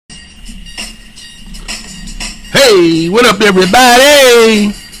Hey, what up,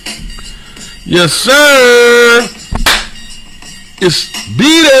 everybody? Yes, sir. It's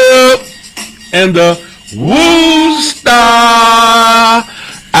Beat Up and the Woo Star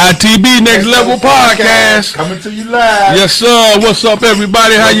ITB Next Level Podcast. Coming to you live. Yes, sir. What's up,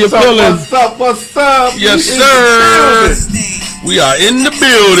 everybody? How you feeling? What's up? What's up? Yes, sir. We are in the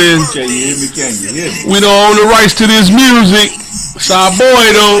building. Can you hear me? Can you hear me? We don't own the rights to this music. It's our boy,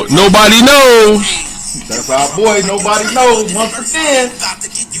 though. Nobody knows. That's our boy. Nobody knows. Once again. About to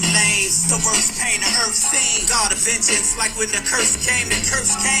get you lanes. The worst pain the earth seen. God of vengeance, like when the curse came, the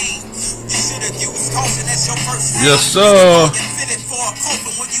curse came. You should have used caution as your first name. Yes, sir.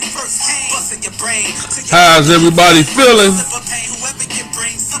 How's everybody feeling? Yes,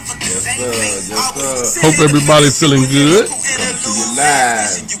 sir. Hope everybody feeling good. Coming to you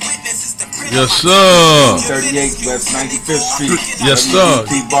live. Yes, sir. 38 West 95th Street. Yes, sir.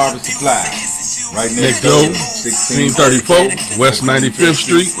 WT Barber Supply. Right Next next door, door. 1634 West 95th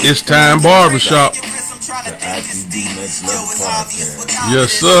Street. It's Time Barbershop. The ITB Next Level Podcast.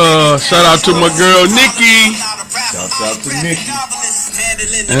 Yes, sir. Shout out to my girl Nikki Shout out to Nikki.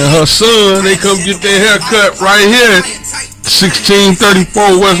 and her son. They come get their hair cut right here at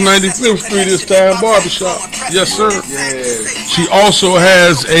 1634 West 95th Street. It's Time Barbershop. Yes, sir. Yeah. She also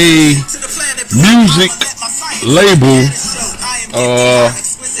has a music label,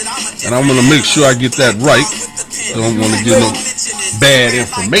 and I'm gonna make sure I get that right. I don't want to give no bad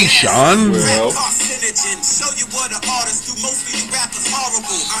information. Well,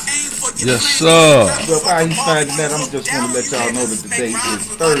 Yes, sir. so while he's finding that, I'm just want to let y'all know that today is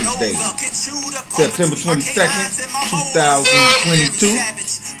Thursday, September 22nd, 2022.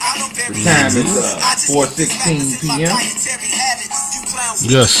 The time is 4:16 p.m.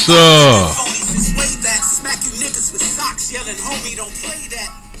 Yes, sir.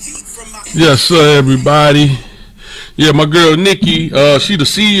 Yes, sir, everybody. Yeah, my girl Nikki, she the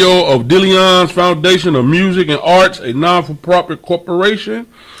CEO of Dillion's Foundation of Music and Arts, a non-for-profit corporation,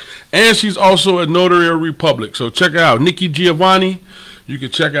 and she's also a Notary Republic. So check her out, Nikki Giovanni. You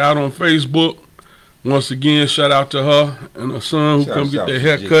can check her out on Facebook. Once again, shout out to her and her son who come get their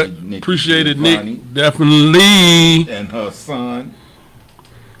hair cut. Appreciate it, Nick. Definitely. And her son.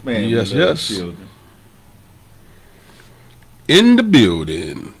 Man, Yes, we love yes. children. In the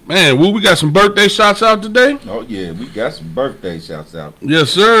building. Man, we got some birthday shots out today? Oh yeah, we got some birthday shouts out. Yes,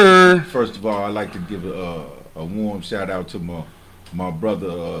 sir. First of all, I'd like to give a warm shout out to my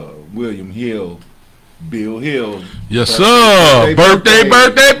brother William Hill, Bill Hill. Yes, sir. Birthday. Big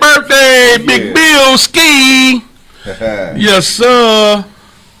Yeah. Bill Ski. Yes, sir.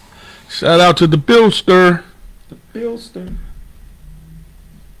 Shout out to the Billster. The Billster.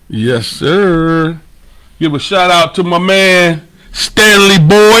 Yes, sir. Give a shout out to my man Stanley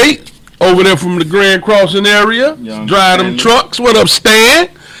Boyd over there from the Grand Crossing area. Young Drive them Stanley. trucks. What up, Stan?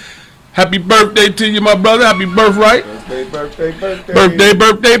 Happy birthday to you, my brother. Happy birthright.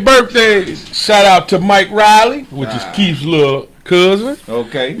 Birthday. Shout out to Mike Riley, which is Keith's little cousin.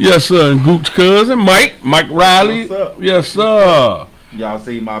 Okay. Yes, sir. And Goop's cousin, Mike Riley. What's up? Yes, sir. Y'all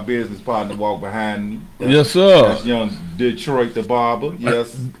see my business partner walk behind me. Yes, sir. That's young Detroit the barber.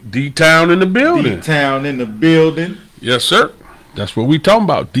 Yes. D-Town in the building. D-Town in the building. Yes, sir. That's what we talking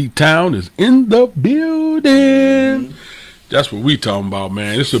about. D-Town is in the building. That's what we talking about,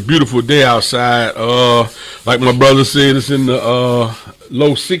 man. It's a beautiful day outside. Like my brother said, it's in the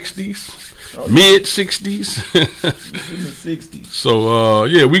low 60s, mid 60s. In the 60s. So,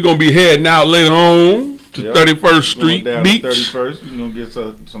 yeah, we going to be heading out later on to Yep. 31st Street Going down Beach. to 31st. You're going to get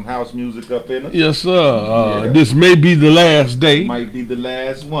some house music up in it. Yes, sir. Yeah. This may be the last day. Might be the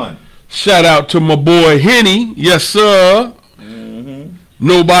last one. Shout out to my boy Henny. Yes, sir. Mm-hmm.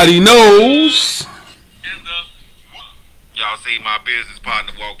 Nobody knows. Y'all see my business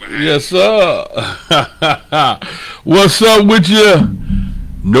partner walk behind. Yes, sir. What's up with you?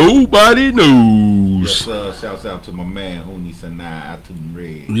 Nobody Yes, knows. sir. Shouts out to my man Huni Sanai Atun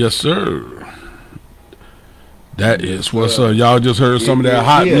Red. Yes, sir. That is what's up. Y'all just heard some of that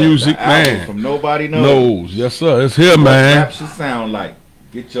hot Yeah, music, the album man. From Nobody Knows. Knows. Yes, sir. It's here, What man. rap should sound like.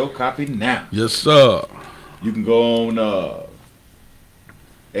 Get your copy now. Yes, sir. You can go on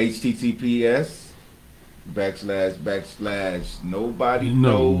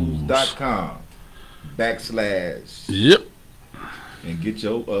https://nobodyknows.com/ Yep. and get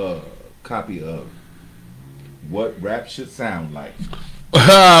your copy of What Rap Should Sound Like.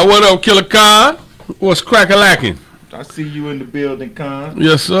 What up, Killer Khan? What's crack-a-lacking? I see you in the building, Con.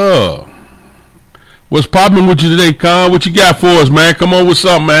 Yes, sir. What's popping with you today, Con? What you got for us, man? Come on with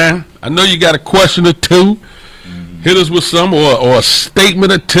something, man. I know you got a question or two. Hit us with some or a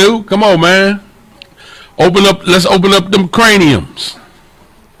statement or two. Come on, man. Let's open up them craniums.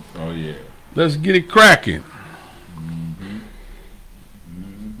 Oh yeah. Let's get it cracking.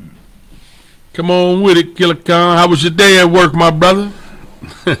 Come on with it, Killer Khan. How was your day at work, my brother?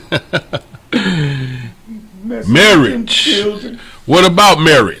 Marriage. What about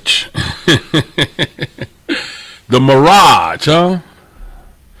marriage? The mirage, huh?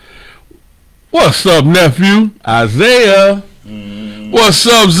 What's up, nephew? Isaiah. What's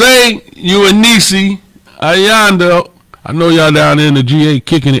up, Zay? You and Nisi. Ayanda. I know y'all down there in the GA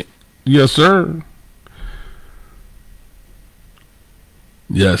kicking it. Yes, sir.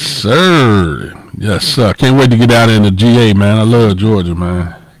 Yes, sir. Yes, sir. Can't wait to get down there in the GA, man. I love Georgia,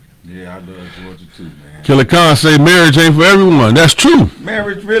 man. Yeah, I love Georgia too, man. Killer Khan say marriage ain't for everyone. That's true.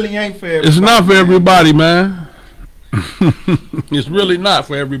 Marriage really ain't for everybody. It's not for everybody, man. It's really not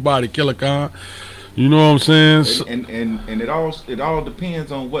for everybody, Killer Khan. You know what I'm saying? And it all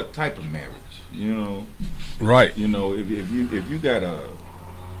depends on what type of marriage. You know. Right. You know, if you got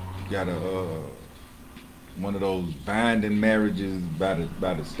one of those binding marriages by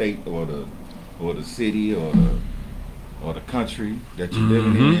the state or the city or the country that you're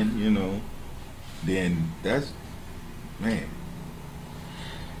living in, you know, then that's, man,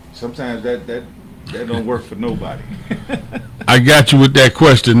 sometimes that don't work for nobody. I got you with that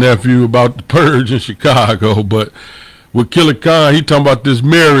question, nephew, about the purge in Chicago, but with Killer Khan, he talking about this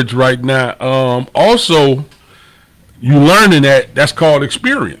marriage right now. Also, you learning that's called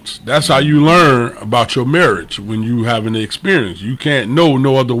experience. That's how you learn about your marriage, when you having the experience. You can't know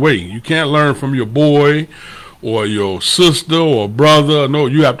no other way. You can't learn from your boy or your sister or brother. No,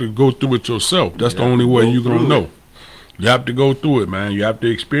 you have to go through it yourself. That's the only way you're going to know. You have to go through it, man. You have to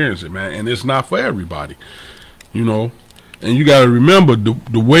experience it, man. And it's not for everybody, you know. And you got to remember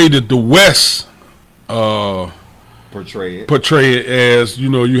the way that the West portray it as, you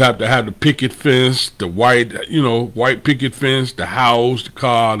know, you have to have the picket fence, the white picket fence, the house, the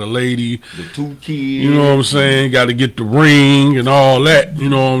car, the lady, the 2 kids. You know what I'm saying? Got to get the ring and all that. You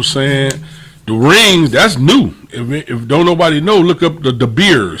know what I'm saying? The rings, that's new. If don't nobody know, look up the De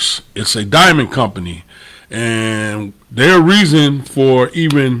Beers. It's a diamond company. And their reason for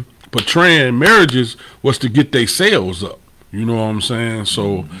even portraying marriages was to get their sales up. You know what I'm saying?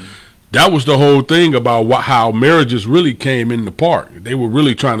 So that was the whole thing about how marriages really came in the park. They were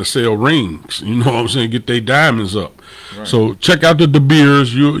really trying to sell rings. You know what I'm saying? Get their diamonds up. Right. So check out the De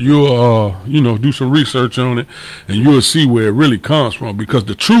Beers. You'll do some research on it, and you'll see where it really comes from. Because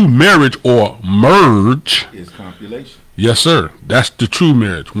the true marriage or merge is copulation. Yes, sir. That's the true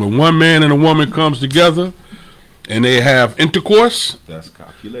marriage. When one man and a woman comes together and they have intercourse, that's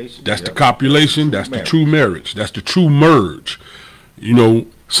copulation. That's the copulation. That's the true marriage. That's the true merge. You know,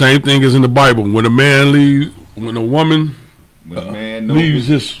 same thing as in the Bible. When a man leaves, when a woman leaves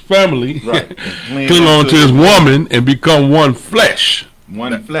his family, right, cling on to his woman and become one flesh.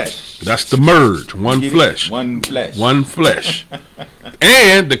 One flesh. That's the merge. One flesh. One flesh. One flesh.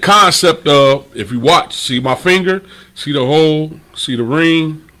 And the concept of, if you watch, see my finger, see the hole, see the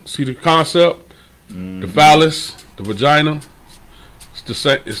ring, see the concept, the phallus, the vagina.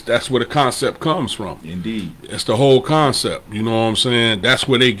 That's where the concept comes from. Indeed. It's the whole concept. You know what I'm saying? That's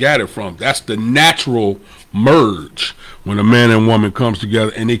where they got it from. That's the natural merge when a man and woman comes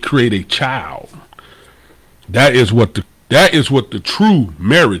together and they create a child. That is what the true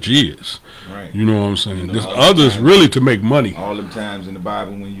marriage is. Right. You know what I'm saying? You know, there's others really to make money. All the times in the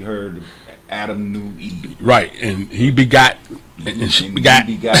Bible when you heard Adam knew Eve. Right, and he begot. And she begot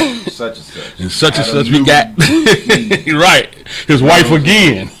such and such. And such and such begot. Right. His wife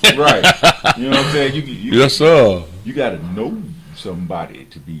again. Right. You know what I'm saying? Yes, sir. You got to know somebody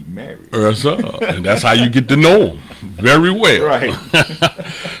to be married. Yes, sir. And that's how you get to know them very well. Right.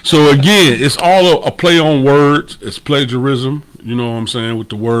 So, again, it's all a play on words. It's plagiarism, you know what I'm saying, with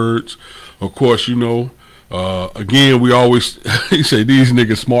the words. Of course, you know. Again, we always he say these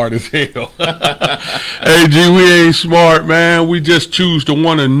niggas smart as hell. Hey, G, we ain't smart, man. We just choose to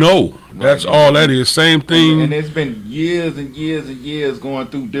want to know. That's all that is. Same thing. And it's been years and years and years going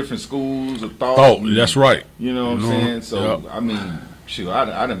through different schools of thought. Oh, that's right. You know what I'm saying? So, I mean, shoot,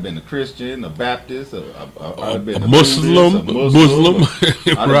 I done been a Christian, a Baptist, a Muslim. Buddhist,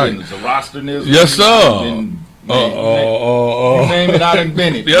 Right. I've been Zoroastrianism. Yes, sir. You name it, I done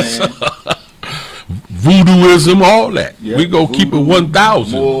been it. Yes, man. sir. Voodooism, all that. Yeah, we go keep it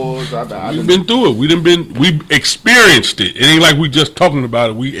 1,000. We've been through it. We experienced it. It ain't like we just talking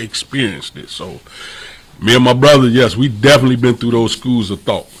about it. We experienced it. So, me and my brother, yes, we definitely been through those schools of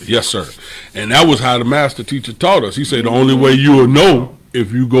thought. Yes, sir. And that was how the master teacher taught us. He said the only way you will know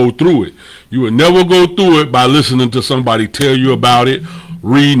if you go through it. You will never go through it by listening to somebody tell you about it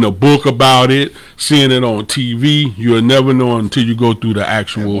reading a book about it, seeing it on TV. You'll never know until you go through the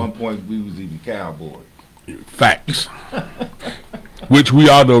actual. At one point, we was even cowboys. Facts. Which we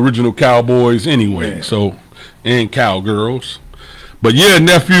are the original cowboys anyway. Yeah. So, and cowgirls. But yeah,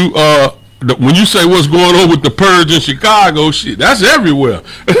 nephew. When you say what's going on with the purge in Chicago, shit, that's everywhere.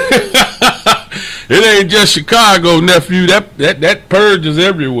 It ain't just Chicago, nephew. That purge is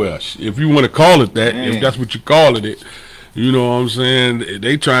everywhere. If you want to call it that, if that's what you call it. You know what I'm saying?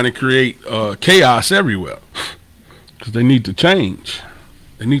 They trying to create chaos everywhere because they need to change.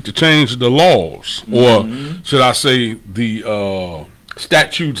 They need to change the laws, or should I say the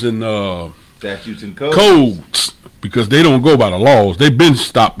statutes and codes, because they don't go by the laws. They've been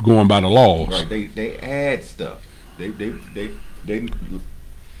stopped going by the laws. Right. They add stuff. They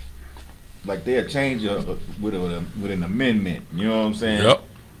like they'll change with an amendment. You know what I'm saying? Yep.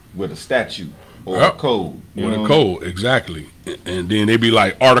 With a statute. Or a code. With a code, exactly. And then they be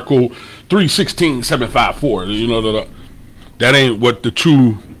like Article 316.754. You know, that ain't what the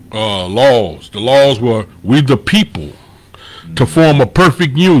true laws. The laws were we the people to form a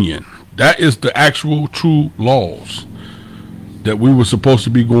perfect union. That is the actual true laws that we were supposed to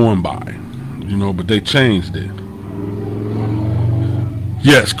be going by. You know, but they changed it.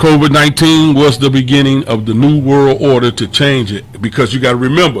 Yes, COVID-19 was the beginning of the new world order to change it, because you got to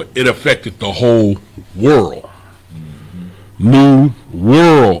remember, it affected the whole world. New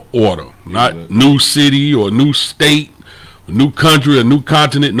world order, not new city or new state, new country or new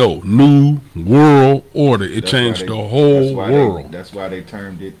continent. No, new world order. It changed the whole world. That's why they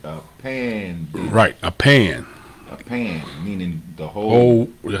termed it a pandemic. Right, a pan. A pan, meaning the whole.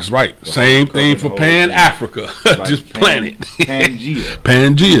 That's right. Same thing for Pan-Africa. Like just planet. Pangea.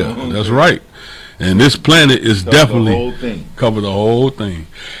 Pangea. That's right. And this planet is definitely cover the whole thing.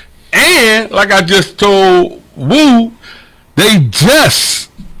 And like I just told Woo, they just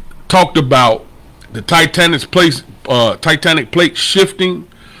talked about the Titanic plate shifting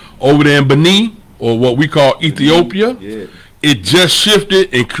over there in Benin, or what we call Ethiopia. Yeah. It just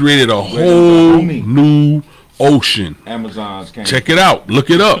shifted and created a whole new ocean. Amazon's came. Check it out.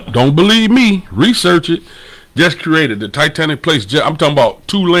 Look it up. Don't believe me. Research it. Just created the Titanic plate. I'm talking about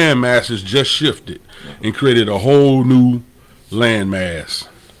two land masses just shifted and created a whole new land mass.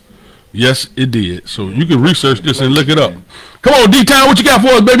 Yes, it did. So you can research this and look it up. Come on, D-Town, what you got for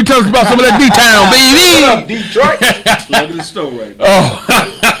us, baby? Tell us about some of that D-Town, baby. What up, Detroit? Look at the store right now.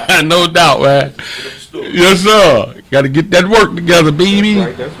 Oh, no doubt, man. Yes, sir. Got to get that work together, baby.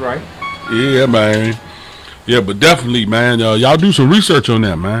 That's right. Yeah, man. Yeah, but definitely, man, y'all do some research on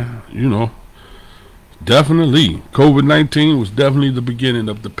that, man. You know, definitely. COVID-19 was definitely the beginning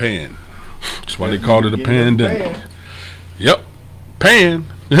of the pan. That's why they called it a pandemic. Yep. Pan.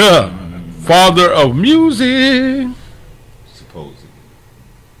 Yeah. Father of music. Supposedly.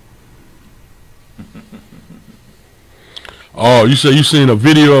 Oh, you say you seen a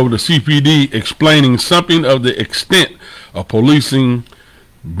video of the CPD explaining something of the extent of policing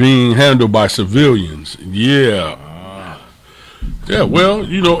being handled by civilians. Yeah. Yeah, well,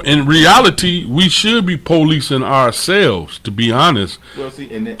 you know, in reality, we should be policing ourselves, to be honest. Well,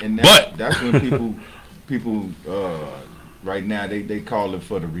 see, and that's when people right now, they call it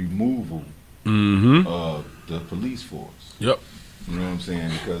for the removal of the police force. Yep. You know what I'm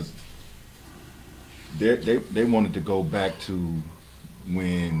saying? Because they wanted to go back to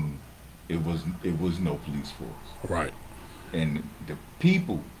when it was no police force. Right. And the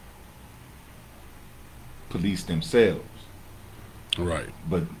people police themselves. Right.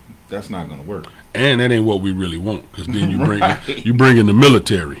 But that's not going to work. And that ain't what we really want, because then you bring in the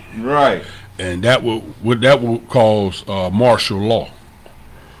military. Right. And that will cause martial law.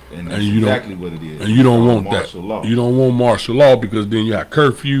 And that's exactly what it is. And you don't want that. Law. You don't want martial law, because then you have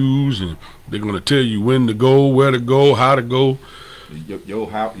curfews, and they're going to tell you when to go, where to go, how to go. Your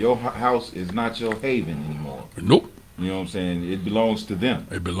house is not your haven anymore. Nope. You know what I'm saying? It belongs to them.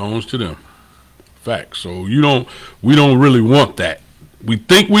 It belongs to them. Facts. So we don't really want that. We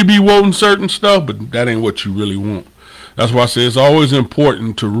think we be wanting certain stuff, but that ain't what you really want. That's why I say it's always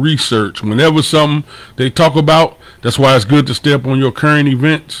important to research whenever something they talk about. That's why it's good to stay up on your current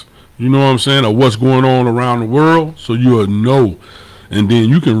events, you know what I'm saying, or what's going on around the world, so you'll know. And then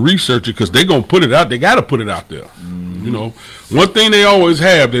you can research it, because they're going to put it out. They got to put it out there. You know, one thing they always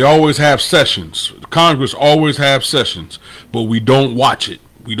have sessions. Congress always have sessions, but we don't watch it.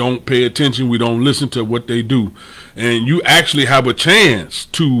 We don't pay attention. We don't listen to what they do. And you actually have a chance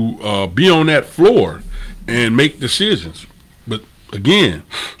to be on that floor and make decisions. But again,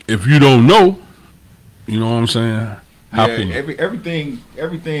 if you don't know, you know what I'm saying? How can you?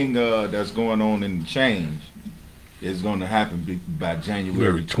 Everything that's going on in change, is going to happen by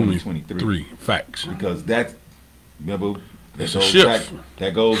January 2023. Facts. Because that, remember, It's a shift.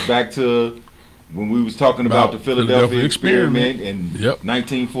 That goes back to when we was talking about the Philadelphia experiment in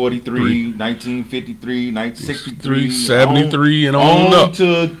 1943, 1953, 1963, 73, and on up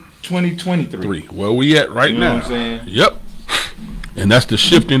to 2023. Where we at right You now? know what I'm saying? Yep. And that's the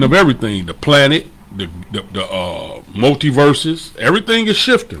shifting of everything. The planet, the multiverses, everything is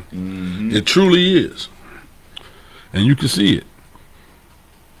shifting. Mm-hmm. It truly is. And you can see it.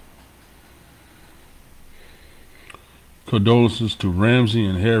 Condolences to Ramsey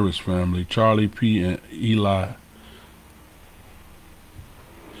and Harris family, Charlie P. and Eli.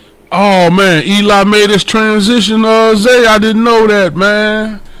 Oh man, Eli made his transition. Zay, I didn't know that,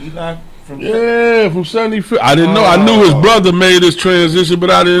 man. Eli from from 75. I didn't know. I knew his brother made his transition,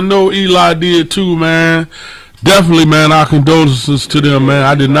 but I didn't know Eli did too, man. Definitely, man. Our condolences to them, man.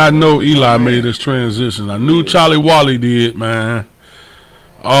 I did not know Eli made his transition. I knew Charlie Wally did, man.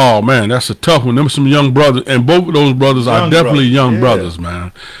 Oh man, that's a tough one. Them some young brothers, and both of those brothers are definitely young brothers,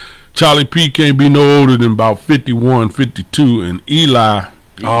 man. Charlie P can't be no older than about 51, 52, and Eli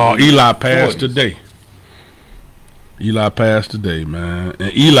passed today. Eli passed today, man.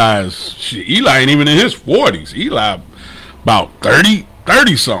 And Eli ain't even in his 40s. Eli about 30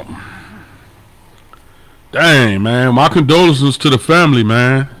 something. Dang, man. My condolences to the family,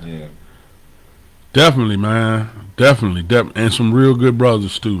 man. Yeah. Definitely, man. Definitely. And some real good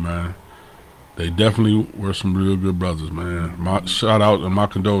brothers, too, man. They definitely were some real good brothers, man. My shout out and my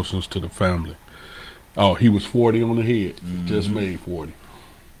condolences to the family. Oh, he was 40 on the head. Mm-hmm. Just made 40.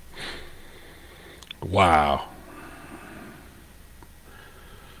 Wow.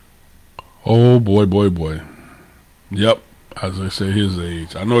 Oh, boy. Yep. As I say, his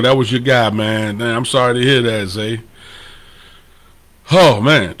age. I know that was your guy, man. Man, I'm sorry to hear that, Zay. Oh,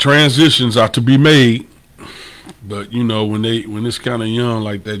 man. Transitions are to be made. But, you know, when it's kind of young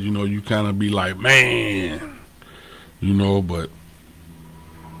like that, you know, you kind of be like, man. You know, but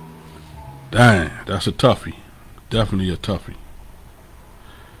dang, that's a toughie. Definitely a toughie.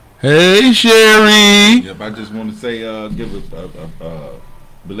 Hey, Sherry. Yep, I just want to say, give a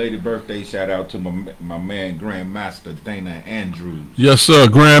belated birthday shout out to my man Grandmaster Dana Andrews. Yes, sir,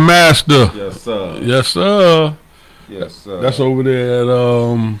 Grandmaster. Yes, sir. Yes, sir. Yes, sir. That's over there at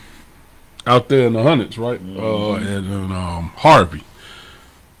out there in the hundreds, right? Mm-hmm. At Harvey.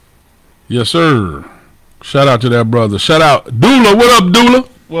 Yes, sir. Shout out to that brother. Shout out Dula. What up, Dula?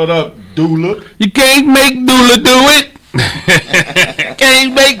 What up, Dula? You can't make Dula do it.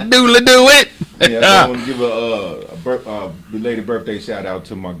 Can't make Dula do it. Yeah, I want to give a belated birthday shout out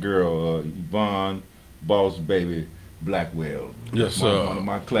to my girl Yvonne Boss Baby Blackwell. Yes, sir. One of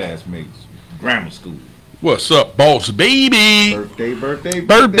my classmates, grammar school. What's up, boss baby? Birthday.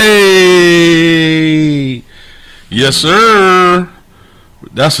 Yes, sir.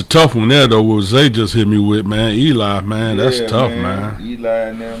 That's a tough one there, though, what Zay just hit me with, man. Eli, man, that's tough, man. Eli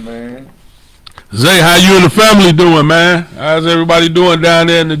and them, man. Zay, how you and the family doing, man? How's everybody doing down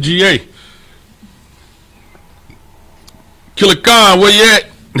there in the GA? Killer Khan, where you at?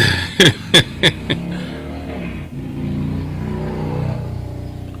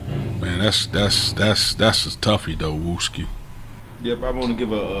 Man, that's a toughie though, Wooski. Yep, I want to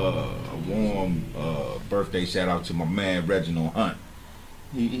give a warm birthday shout out to my man Reginald Hunt.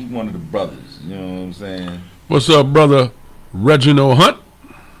 He one of the brothers. You know what I'm saying? What's up, brother Reginald Hunt?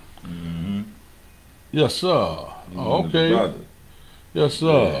 Mm-hmm. Yes, sir. Oh, okay. Yes,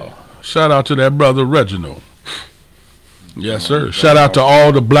 sir. Yeah. Shout out to that brother Reginald. Yes, sir. Shout out to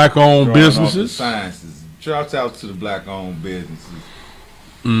all the black-owned businesses. Sciences. Shout out to the black-owned businesses.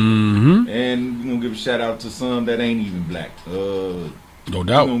 Mm-hmm. And we're gonna give a shout out to some that ain't even black. No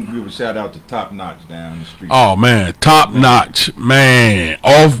doubt. We're gonna give a shout out to Top Notch down the street. Oh man, Top Notch, man,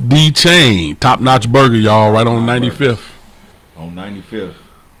 off the chain. Top Notch Burger, y'all, right on 95th. On 95th.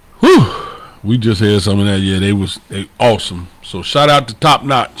 Whew. We just had some of that. Yeah, they awesome. So shout out to Top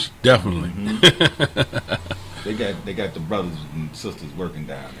Notch, definitely. Mm-hmm. They got the brothers and sisters working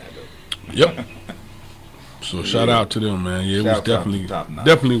down there though. Yep. So shout out to them, man. Yeah, it was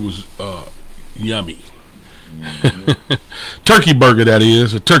definitely was yummy. Mm-hmm. Turkey burger, that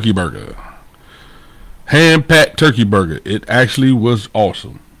is a turkey burger, hand packed turkey burger. It actually was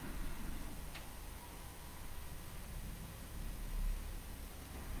awesome.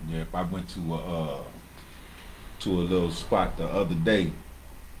 Yep, I went to a little spot the other day.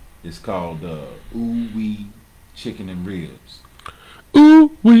 It's called Ooh Wee Chicken and Ribs.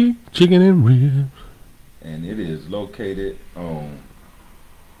 Ooh Wee Chicken and Ribs. And it is located on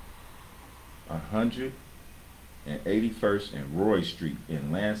 181st and Roy Street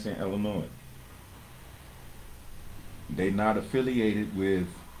in Lansing, Illinois. They not affiliated with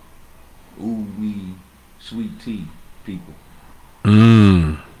Ooh Wee Sweet Tea people.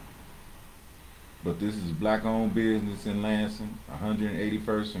 But this is black owned business in Lansing,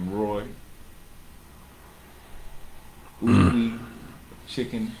 181st and Roy. Ooh Wee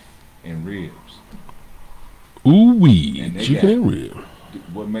Chicken and Ribs. Ooh Wee Chicken and Ribs.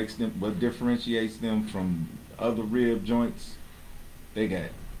 What differentiates them from other rib joints? They got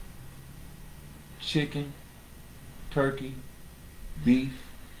chicken, turkey, beef,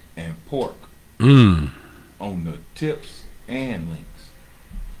 and pork on the tips and links.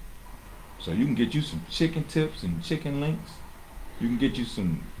 So you can get you some chicken tips and chicken links. You can get you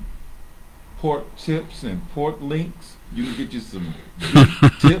some pork tips and pork links. You can get you some beef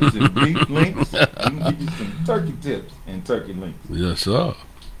tips and beef links. You can get you some turkey tips and turkey links. Yes, sir.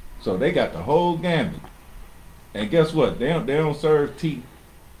 So they got the whole gambit. And guess what? They don't serve tea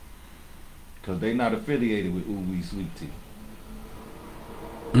because they not affiliated with Ooh Wee Sweet Tea.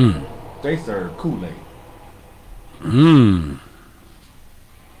 They serve Kool-Aid.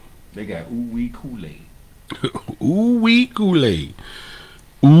 They got Ooh Wee Kool-Aid. Ooh Wee Kool-Aid.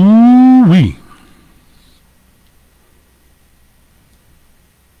 Ooh Wee.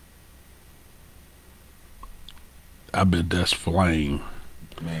 I bet that's flame.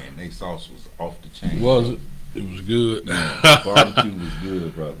 Man, they sauce was off the chain. Was it? It was good. Man, barbecue was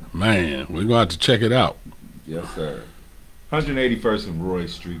good, brother. Man, we're going to have to check it out. Yes, sir. 181st and Roy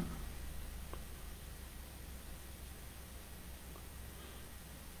Street.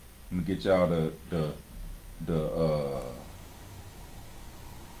 Let me get y'all the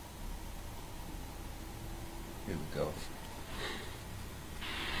here we go.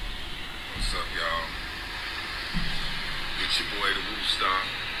 What's up, y'all? It's your boy, the Woo Star,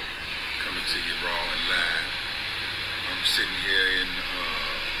 coming to you raw and live. I'm sitting here in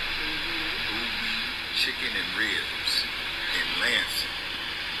Ooh Wee Chicken and Ribs in Lansing.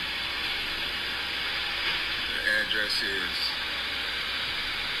 The address is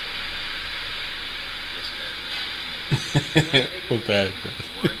What's that?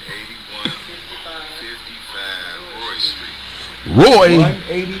 18155 Roy Street. Roy.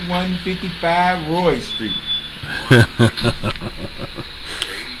 18155 Roy Street.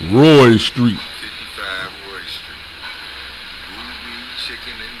 Roy Street. 55 Roy Street. Ooh Wee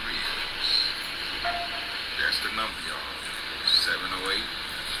Chicken and Ribs. That's the number, y'all. 708-418-6671.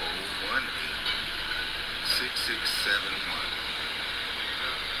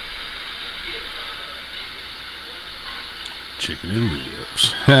 Chicken and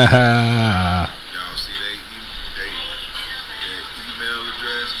Ribs. Y'all see their email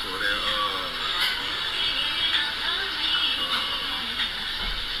address or their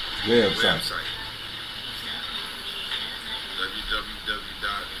Website.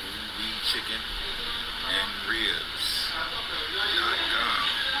 www.ooweechickenandribs.com.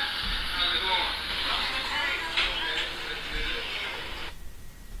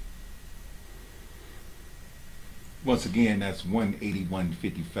 Once again, that's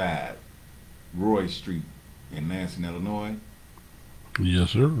 18155 Roy Street in Lansing, Illinois. Yes,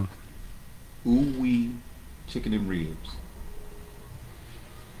 sir. Ooh Wee Chicken and Ribs.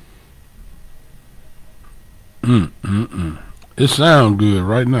 It sounds good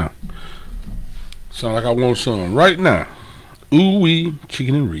right now. Sound like I want some right now. Ooh Wee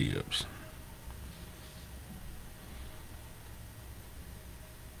Chicken and Ribs.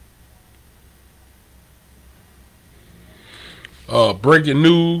 Breaking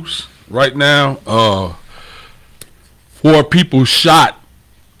news right now. 4 people shot.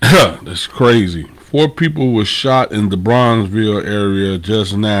 That's crazy. 4 people were shot in the Bronzeville area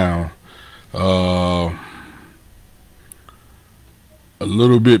just now. A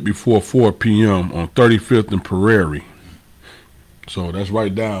little bit before 4 p.m. on 35th and Prairie. So that's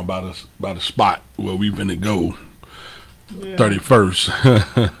right down by the spot where we finna go. Yeah.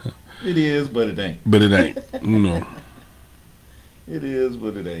 31st. It is, but it ain't. But it ain't. You know. It is,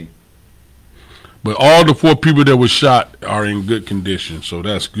 but it ain't. But all the 4 people that were shot are in good condition, so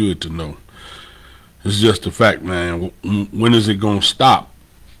that's good to know. It's just the fact, man. When is it gonna stop?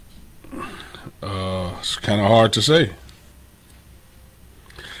 It's kind of hard to say.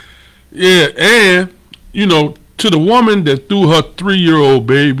 Yeah, and you know, to the woman that threw her 3-year-old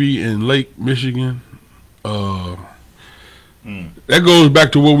baby in Lake Michigan, that goes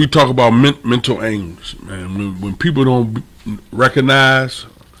back to what we talk about mental anguish, man. When people don't recognize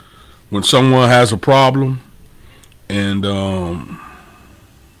when someone has a problem and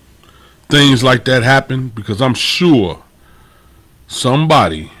things like that happen, because I'm sure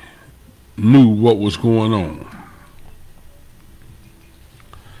somebody knew what was going on.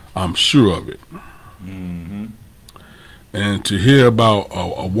 I'm sure of it. And to hear about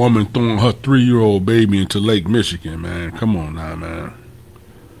a woman throwing her 3-year-old baby into Lake Michigan, man, come on now, man.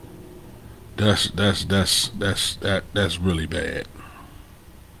 That's really bad.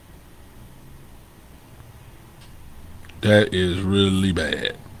 That is really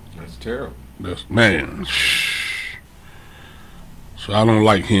bad. That's terrible. That's, man. So I don't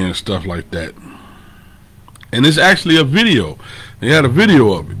like hearing stuff like that. And it's actually a video. They had a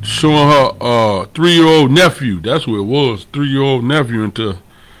video of it showing her 3-year-old nephew. That's what it was, 3-year-old nephew into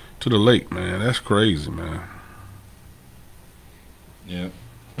the lake, man. That's crazy, man. Yeah.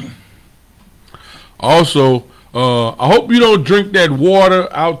 Also, I hope you don't drink that water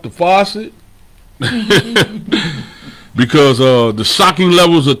out the faucet. Because the shocking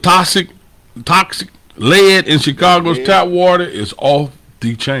levels of toxic lead in Chicago's tap water is off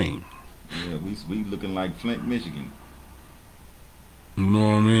the chain. Yeah, we looking like Flint, Michigan. You know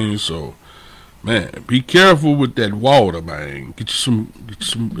what I mean? So, man, be careful with that water, man. Get you some.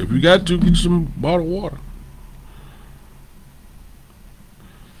 If you got to, get you some bottled water.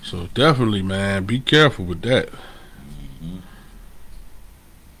 So definitely, man, be careful with that.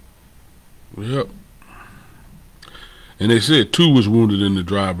 Yep. And they said 2 was wounded in the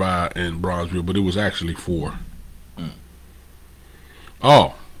drive-by in Bronzeville, but it was actually 4.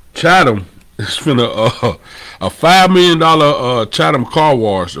 Oh, Chatham is finna a $5 million Chatham car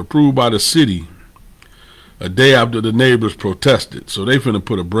wash approved by the city a day after the neighbors protested. So they finna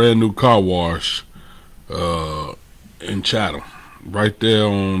put a brand new car wash in Chatham, right there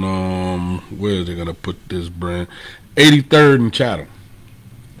on where is they gonna put this brand? 83rd and Chatham.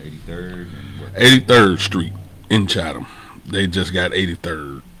 83rd Street in Chatham. They just got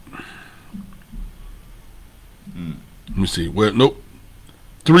 83rd. Let me see. Well, nope.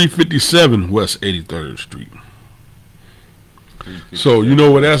 357 West 83rd Street. So you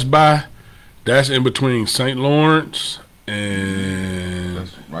know where that's by? That's in between St. Lawrence and...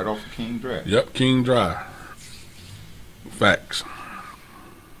 That's right off of King Drive. Yep, King Drive. Facts.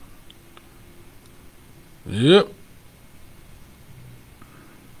 Yep.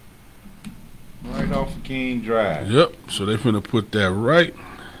 Right off of King Drive. Yep. So they finna put that right.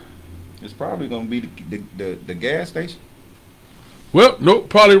 It's probably gonna be the gas station. Well, nope,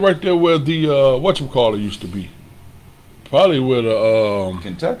 probably right there where the whatchamacallit used to be. Probably where the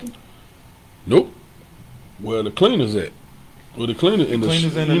Kentucky. Nope. Where the cleaners at. Where the cleaner in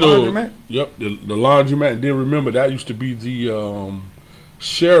Cleaners in the laundromat? Yep, the laundromat. And then remember that used to be the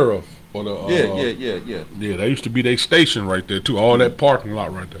sheriff or the Yeah, that used to be their station right there too. All that parking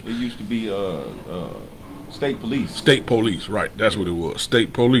lot right there. It used to be state police. State police, right? That's what it was.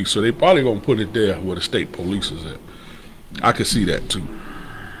 State police. So they probably gonna put it there where the state police is at. I could see that too.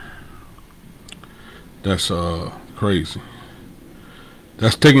 That's crazy.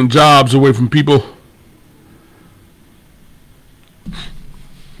 That's taking jobs away from people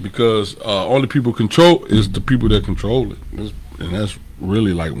because only people control is the people that control it, and that's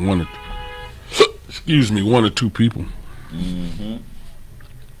really like one or two people.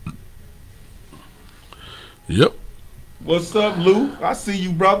 Yep. What's up, Lou? I see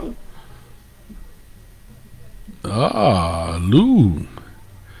you, brother. Ah, Lou.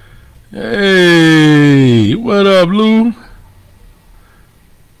 Hey, what up, Lou?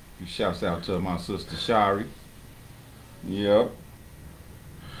 Shouts out to my sister Shari. Yep.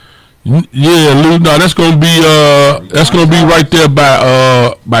 Yeah, Lou. No, that's gonna be right there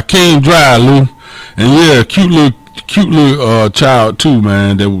by King Drive, Lou. And yeah, cute little child too,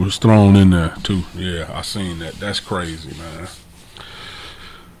 man. That was thrown in there too. Yeah, I seen that. That's crazy, man.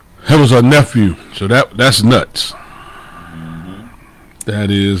 That was her nephew, so that's nuts.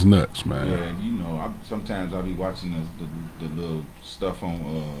 That is nuts, man. Yeah, you know, sometimes I'll be watching the little stuff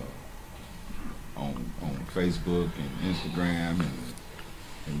on Facebook and Instagram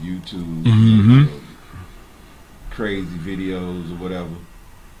and YouTube, crazy videos or whatever.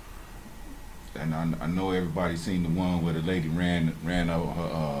 And I know everybody's seen the one where the lady ran over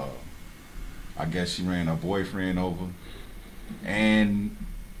her. I guess she ran her boyfriend over, and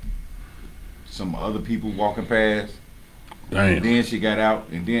some other people walking past. Damn. And then she got out,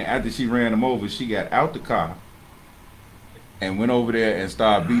 and then after she ran him over, she got out the car and went over there and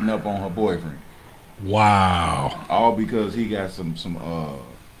started beating up on her boyfriend. Wow. All because he got some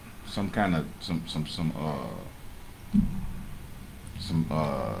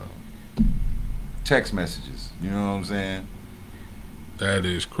text messages. You know what I'm saying? That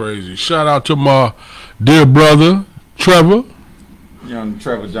is crazy. Shout out to my dear brother, Trevor. Young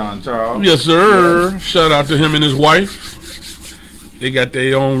Trevor John Charles. Yes, sir. Yeah. Shout out to him and his wife. They got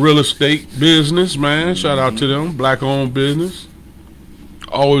their own real estate business, man. Shout out to them. Black-owned business.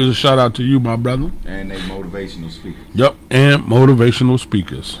 Always a shout out to you, my brother. And they motivational speakers. Yep, and motivational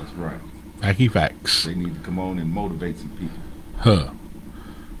speakers. That's right. Facky facts. They need to come on and motivate some people. Huh.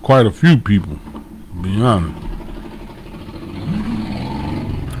 Quite a few people, to be honest.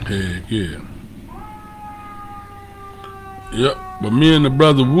 Heck yeah. Yep, but me and the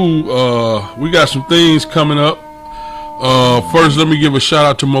brother Wu, we got some things coming up. First, let me give a shout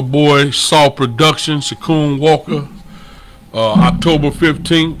out to my boy Saw Productions, Sakun Walker. October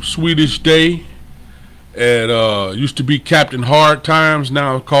 15th, Swedish Day at used to be Captain Hard Times,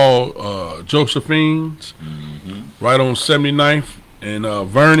 now called Josephine's, right on 79th and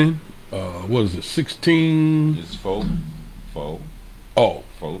Vernon. What is it, 16? It's 4. Oh,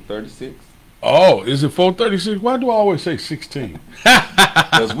 436. oh, is it 436? Why do I always say 16?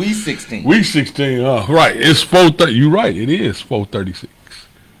 Because we 16. We 16, right. It's 430. You're right, it is 436.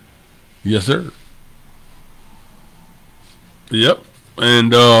 Yes, sir. Yep.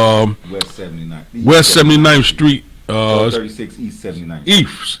 And West 79. West 79th Street. 436 East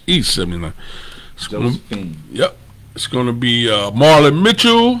 79th. East 79th. Josephine. Yep. It's going to be Marlon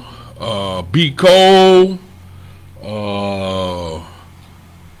Mitchell, B. Cole,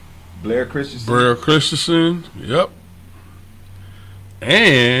 Blair Christensen. Blair Christensen. Yep.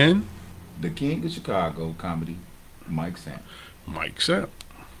 And The King of Chicago comedy, Mike Sam. Mike Sapp.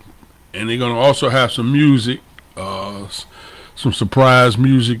 And they're going to also have some music, some surprise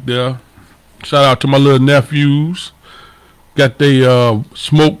music there. Shout out to my little nephews. Got their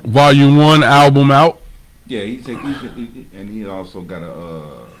Smoke Volume 1 album out. Yeah, and he also got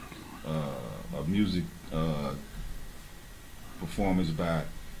a music performance by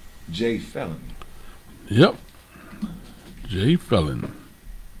Jay Felon. Yep. Jay Felon.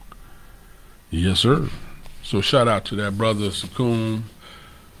 Yes, sir. So shout out to that brother Sakun.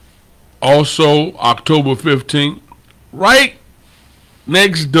 Also, October 15th, right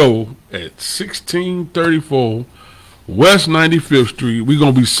next door at 1634 West 95th Street, we're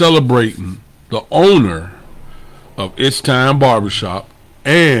going to be celebrating the owner of It's Time Barbershop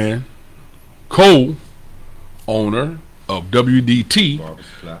and co-owner of WDT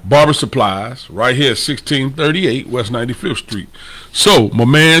Barber Supplies right here at 1638 West 95th Street. So my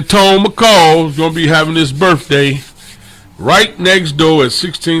man Tone McCall is going to be having his birthday right next door at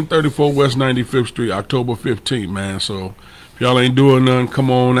 1634 West 95th Street, October 15th, man. So if y'all ain't doing nothing,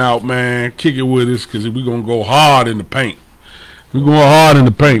 come on out, man. Kick it with us, because we're going to go hard in the paint. We're going hard in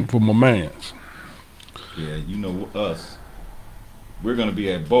the paint for my mans. Yeah, you know us. We're going to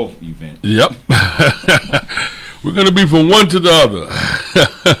be at both events. Yep. We're going to be from one to the other.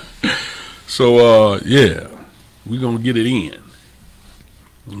 So, yeah, we're going to get it in.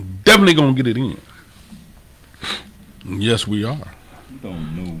 Definitely going to get it in. Yes, we are. You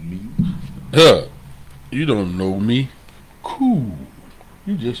don't know me. You don't know me. Cool.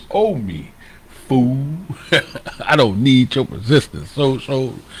 You just owe me, fool. I don't need your resistance.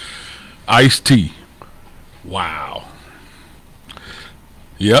 So, Ice-T. Wow.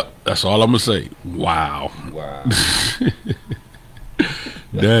 Yep, that's all I'm going to say. Wow. Wow.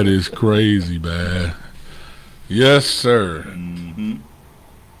 That is crazy, man. Yes, sir. Mm-hmm.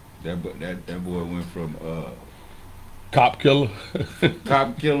 That boy went from Cop killer.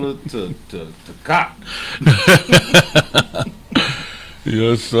 cop killer to cop.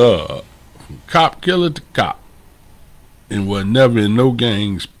 Yes, sir. From cop killer to cop. And was never in no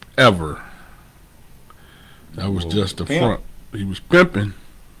gangs ever. That was just the pimp. front. He was pimping.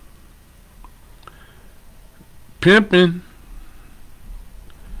 Pimping.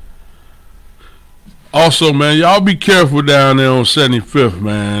 Also, man, y'all be careful down there on 75th,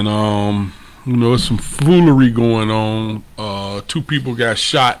 man. You know, there's some foolery going on. 2 people got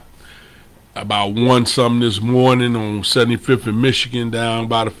shot about 1 something this morning on 75th in Michigan, down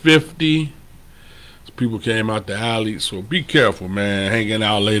by the 50. People came out the alley, so be careful, man. Hanging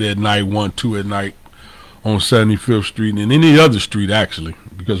out late at night, 1, 2 at night on 75th Street and any other street, actually,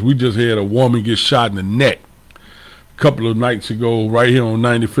 because we just had a woman get shot in the neck a couple of nights ago right here on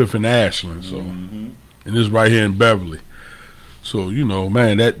 95th and Ashland. So, and this right here in Beverly. So, you know,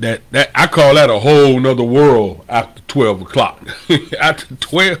 man, that I call that a whole nother world after 12 o'clock. After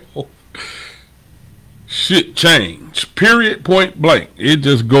 12, shit change. Period, point blank. It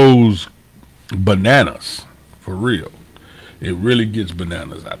just goes bananas, for real. It really gets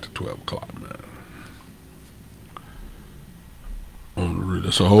bananas after 12 o'clock, man. On the real,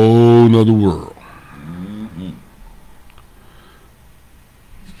 that's a whole nother world.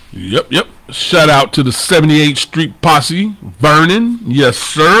 Yep. Shout out to the 78th Street Posse, Vernon. Yes,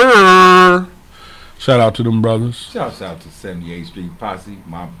 sir. Shout out to them brothers. Shouts out to 78th Street Posse,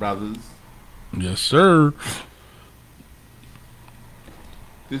 my brothers. Yes, sir.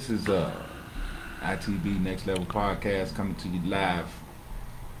 This is ITB Next Level Podcast coming to you live.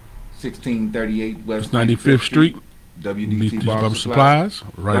 1638 West 95th Street. WDT Barber Supplies.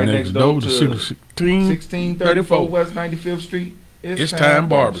 Right next door to 1634 West 95th Street. It's Time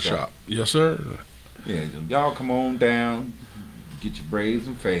Barbershop. Yes, sir. Yeah, y'all come on down, get your braids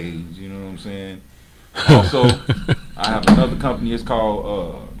and fades, you know what I'm saying? Also, I have another company, it's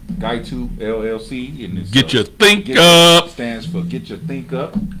called Guy2 LLC. And it's, Get Your Think Up. Stands for Get Your Think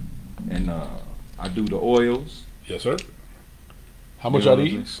Up. And I do the oils. Yes, sir. How much are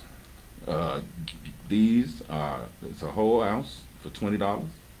these? These are, it's a whole ounce for $20.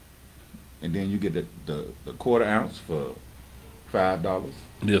 And then you get the quarter ounce for $5.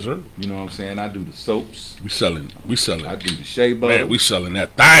 Yes, sir. You know what I'm saying? I do the soaps. We selling. I do the shea butter. Man, we selling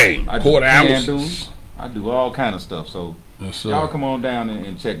that thing. I Quarter do ounce. candles. I do all kind of stuff. So Yes, y'all come on down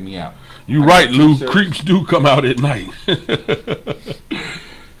and check me out. You I right, got Lou. t-shirts. Creeps do come out at night.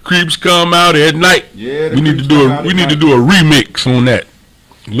 Creeps come out at night. Yeah, the we need to creeps do come a out we at need to night. do a remix on that.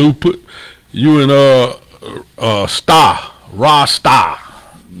 Lou, put you and Star Raw Star.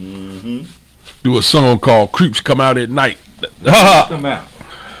 Mm-hmm. Do a song called "Creeps Come Out at Night." Come out.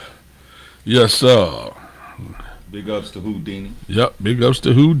 Yes, sir. Big ups to Houdini. Yep. Big ups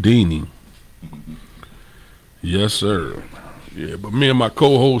to Houdini. Yes, sir. Yeah, but me and my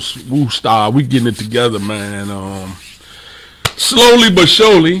co-host Woo Star, we getting it together, man. Slowly but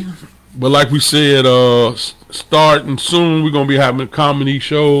surely. But like we said, starting soon, we're gonna be having comedy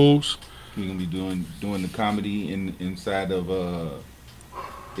shows. We're gonna be doing the comedy inside of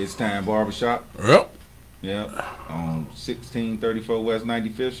It's Time Barbershop. Yep. Yeah, on 1634 West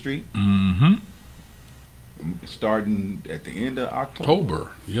 95th Street. Mm-hmm. Starting at the end of October.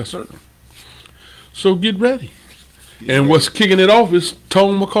 October. Yes, sir. So get ready. And what's kicking it off is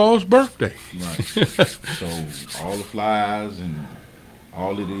Tone McCall's birthday. Right. So all the flyers and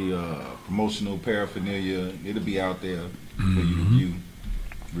all of the promotional paraphernalia, it'll be out there for you to view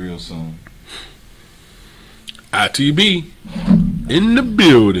real soon. ITB in the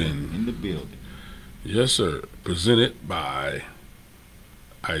building. In the building. Yes, sir. Presented by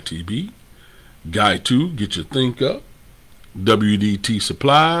ITB, Guy2, Get Your Think Up, WDT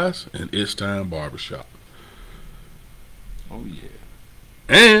Supplies, and It's Time Barbershop. Oh yeah.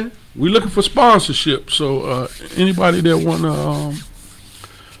 And we're looking for sponsorship. So anybody that want to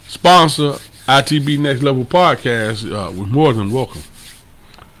sponsor ITB Next Level Podcast, we're more than welcome.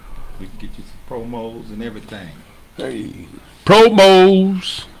 We can get you some promos and everything. Hey,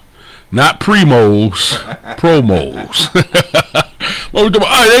 promos, not primos, promos. What we talking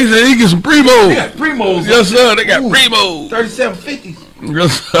about? Oh, they said he get some primos. They got primos. Yes, sir. They got primos. 3750.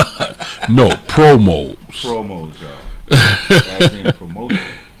 Yes, sir. No, promos. Promos, y'all. That's in promotions.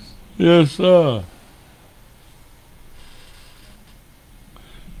 Yes, sir.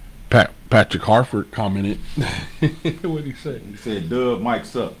 Patrick Harford commented. What'd he say? He said, Dub,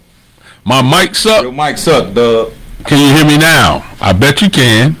 mic's up. My mic's up. Your mic's up, Dub. Can you hear me now? I bet you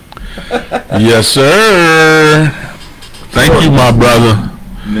can. Yes, sir. Thank you, my brother.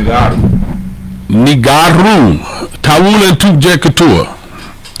 Nigaru. Tawula Tuje Couture.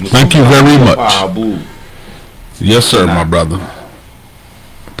 Thank you very much. Yes, sir, my brother.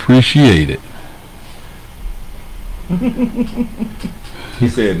 Appreciate it. He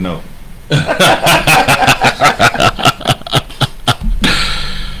said no.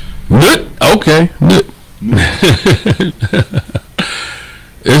 Good. Okay. Good.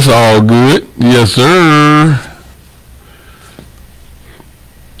 It's all good. Yes, sir.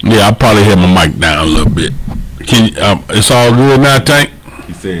 Yeah, I probably had my mic down a little bit. Can you, it's all good now, Tank?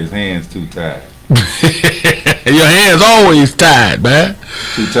 He said his hands too tied. Your hands always tied, man.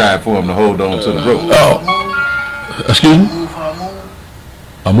 Too tied for him to hold on to the rope. Oh, excuse me? Move for a move.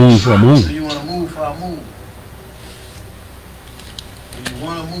 I move for a So move. you want to move for a move. Do you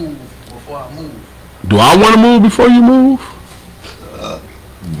want to move before I move? Do I want to move before you move?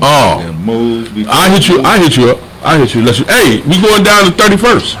 Oh, And move before I hit you up. Let's. Hey, we going down to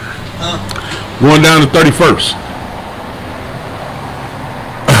 31st. Going down to 31st.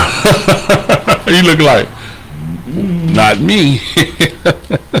 You look like, not me.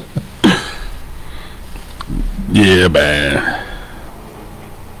 Yeah, man.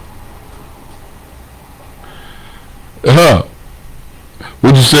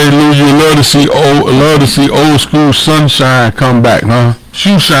 What'd you say, Lou? You love to see old school sunshine come back, huh?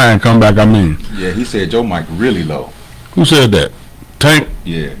 Shoe shine come back. I mean, Yeah, he said your mic really low. who said that? Tank.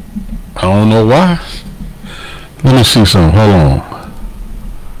 Yeah. I don't know why. Let me see something. Hold on.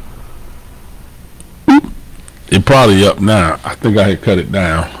 It probably up now. I think I had cut it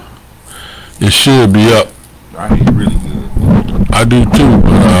down. It should be up. I hear you really good. I I do too.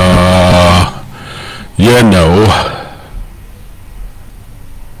 Yeah, no.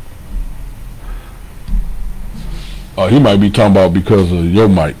 He might be talking about because of your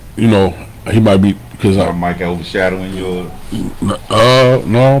mic. You know, he might be because Our mic overshadowing your.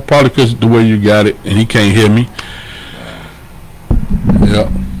 no, probably because the way you got it, and he can't hear me. Yeah,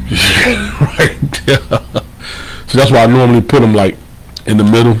 right there. So that's why I normally put them like in the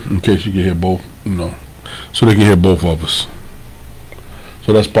middle in case you can hear both. You know, so they can hear both of us.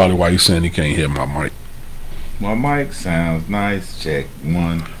 So that's probably why he's saying he can't hear my mic. My mic sounds nice. Check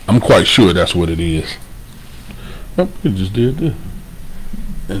 1. I'm quite sure that's what it is. Oh, it just did this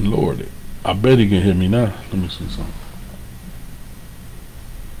and lowered it. I bet he can hear me now. Let me see something.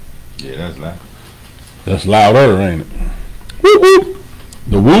 Yeah, that's loud. That's louder, ain't it? Whoop, whoop.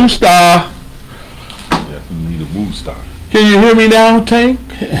 The Woo Star. Definitely need a Woo Star. Can you hear me now, Tank?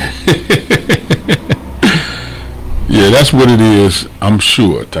 Yeah, that's what it is. I'm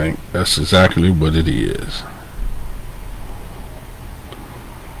sure, Tank. That's exactly what it is.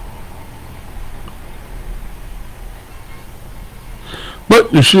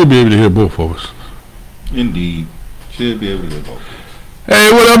 But you should be able to hear both of us. Indeed. Should be able to hear both.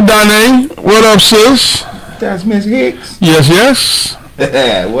 Hey, what up, Donnie? What up, sis? That's Miss Hicks. Yes, yes.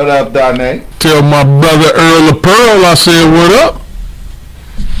 What up, Donnie? Tell my brother Earl of Pearl I said what up.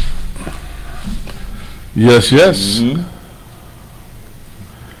 Yes, yes. Mm-hmm.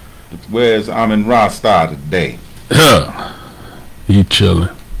 Where's Amin Rasta today? He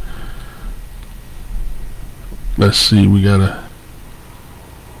chilling. Let's see, we gotta.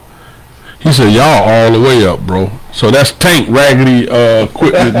 He said, y'all all the way up, bro. So that's Tank Raggedy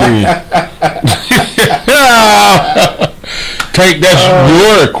equipment then. Tank, that's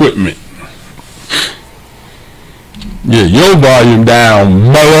your equipment. Yeah, your volume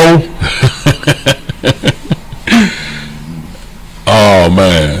down, bro. Oh,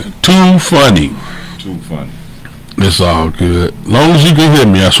 man. Too funny. Too funny. It's all good. Long as you can hear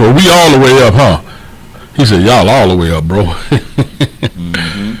me. I swear, we all the way up, huh? He said, y'all all the way up, bro.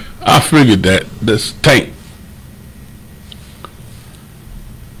 Mm-hmm. I figured that. That's Tank.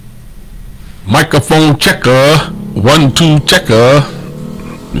 Microphone checker. 1, 2 checker.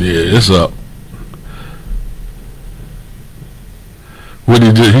 Yeah, it's up. What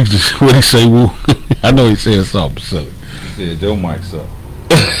he do? What he say? Woo? I know he said something silly. He said your mic sucks.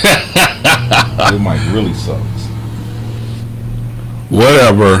 Your mic really sucks.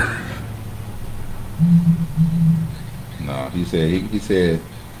 Whatever. No, he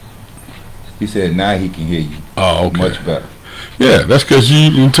said now he can hear you. Oh, okay. Much better. Yeah, that's because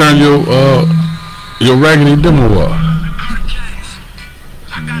you turn your raggedy demo up.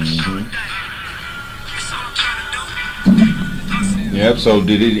 Mm-hmm. Yep. So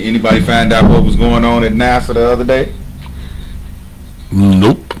did anybody find out what was going on at NASA the other day?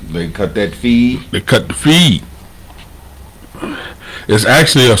 Nope. They cut that feed. They cut the feed. It's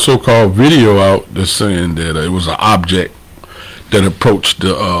actually a so-called video out that's saying that it was an object that approached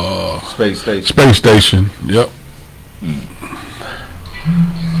the Space station. Space station. Yep.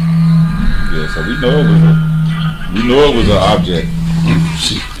 Yeah. So we know it was an object.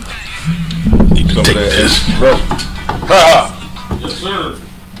 See. Need to Some take of that this. bro. Yes, sir.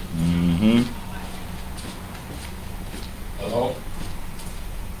 Mm-hmm. Hello.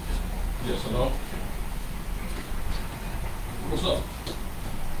 Yes, hello. What's up?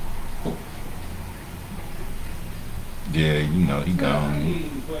 Yeah, you know he gone.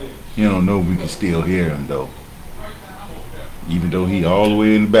 He don't know we can still hear him though. Even though he all the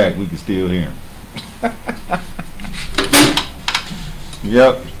way in the back, we can still hear him.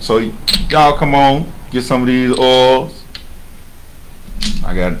 Yep. So y'all come on, get some of these oils.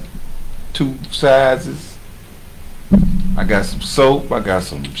 I got 2 sizes. I got some soap. I got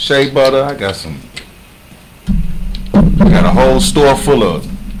some shea butter. I got a whole store full of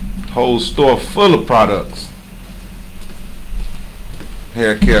products.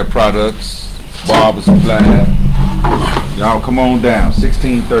 Hair care products, barber supply. Y'all come on down.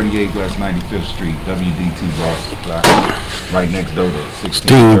 1638 West 95th Street, WDT Barber Supply. Right next door to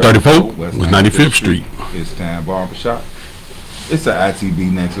 1634 West 95th Street. It's Time Barbershop. It's a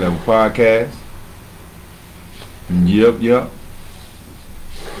ITB Next Level podcast. Yep.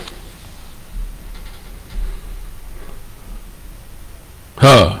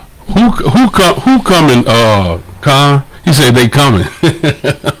 Who coming? Con? He said they coming.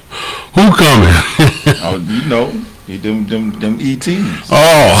 Who coming? Oh, you know, them ETs.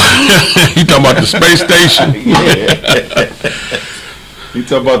 Oh, you talking about the space station? Yeah. You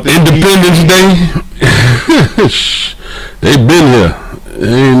talking about the Independence Day? They been here. It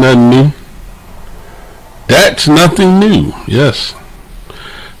ain't nothing new. That's nothing new. Yes,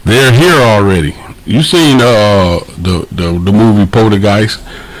 they're here already. You seen the movie Poltergeist?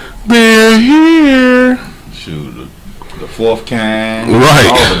 They're here. Shoot, the fourth kind. Right.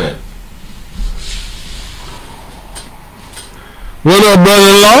 All of that. What up,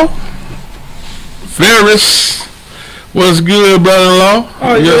 brother-in-law? Ferris. What's good, brother-in-law?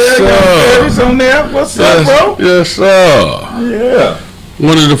 Oh, yes, yeah, Ferris on there. What's yes, up, bro? yes, sir. Yeah.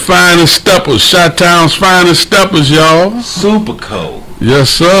 One of the finest steppers, Chi-Town's finest steppers, y'all. Super cold. Yes,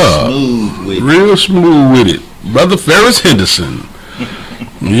 sir. Smooth with it. Real smooth with it. Brother Ferris Henderson.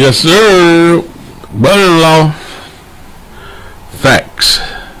 Yes, sir. Brother-in-law. Facts.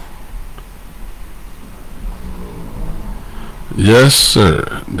 Yes,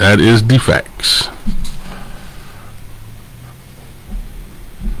 sir. That is the facts.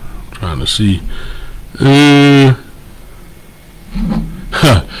 Trying to see.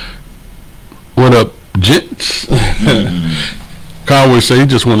 What up, gents? Conway say he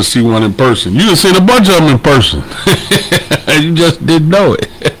just want to see one in person. You done seen a bunch of them in person. You just didn't know it.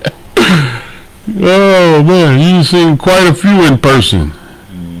 Oh man, you seen quite a few in person.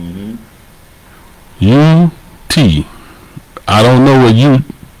 UT. I don't know what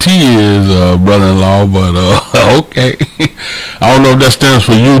UT is, brother-in-law, but okay. I don't know if that stands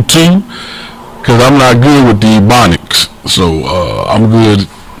for you too, because I'm not good with the Ebonics. So I'm good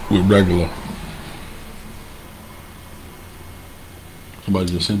with regular.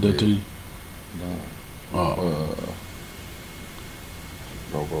 Somebody just sent that to you? No.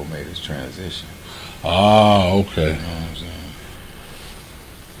 Robo made his transition. Ah, okay. You know what I'm saying?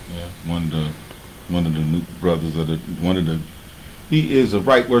 Yeah. One of the new brothers of he is a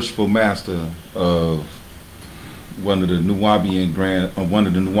right worshipful master of one of the Nuwabian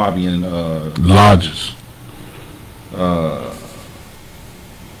Lodges.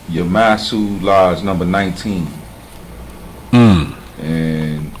 Yamasu Lodge number 19.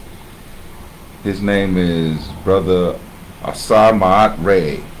 And his name is Brother Asar Ma'at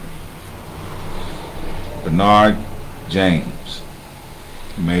Ray Bernard James.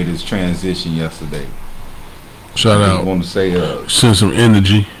 He made his transition yesterday. Shout I out. want to say Send some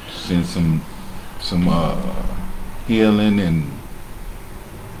energy. send some healing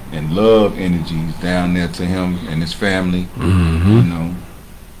and love energies down there to him and his family. Mm-hmm. You know,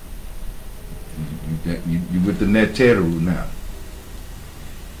 you with the Neteru now.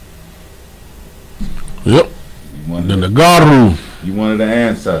 Yep. Then the Garu. You one of the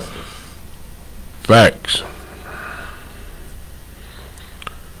ancestors. Facts.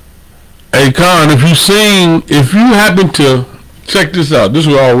 Hey, Con, if you happen to, check this out, this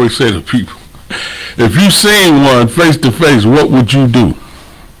is what I always say to people. If you seen one face to face, what would you do?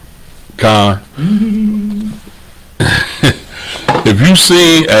 Con? If you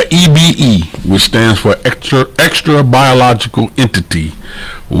seen a EBE, which stands for extra biological entity,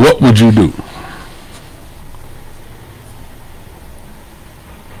 what would you do?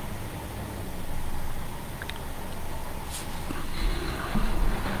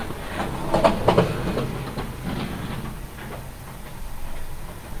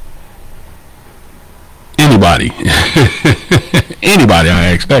 Anybody. Anybody,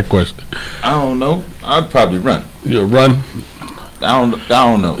 I asked that question. I don't know. I'd probably run. You run? I don't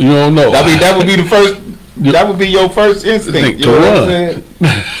know. You don't know. I mean, that would be the first. That would be your first instinct. You to know run. What I'm saying?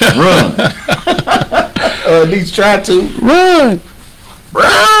 Run. Or at least try to. Run.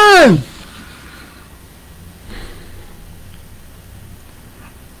 Run.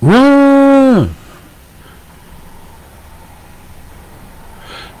 Run.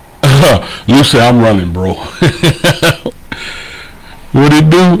 Lucy, I'm running, bro. What it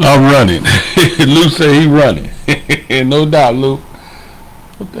do? I'm running. Lou say he running. No doubt, Lou.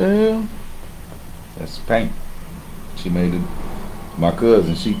 What the hell? That's paint. She made it. My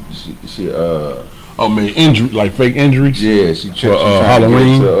cousin, she Oh man, injury, like fake injuries. yeah, she For,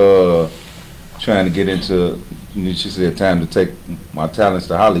 Halloween? Trying to get into. She said, "Time to take my talents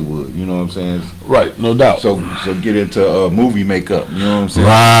to Hollywood." You know what I'm saying? Right, no doubt. So get into movie makeup. You know what I'm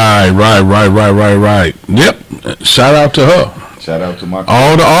saying? Right. Yep. Shout out to her. Shout out to my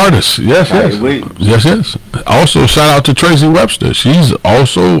All the artists. Yes. Williams. Yes. Also, shout out to Tracy Webster. She's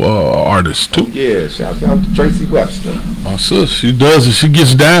also an artist too. Yeah, shout out to Tracy Webster. My sis, she does it. She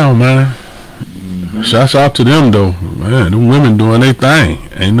gets down, man. Shouts out to them though, man. Them women doing their thing.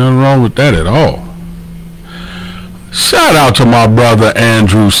 Ain't nothing wrong with that at all. Shout out to my brother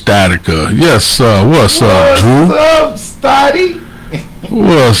Andrew Statica. Yes, sir. What's up, Drew? What's up, Stoddy?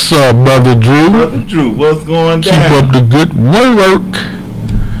 What's up, brother Drew? Brother Drew, what's going Keep down? up the good work.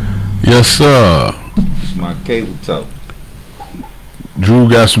 Yes, sir. It's my cable toe. Drew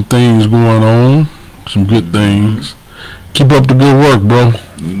got some things going on. some good things. Keep up the good work, bro.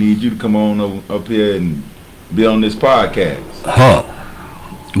 We need you to come on up here and be on this podcast. Huh?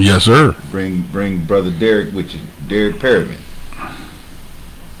 Yes, sir. Bring brother Derek with you, Derek Perriman.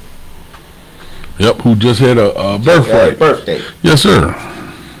 Yep, who just had a birthday. Birthday. Yes, sir.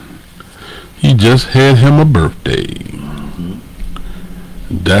 He just had him a birthday.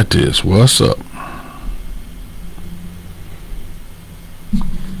 That is what's up.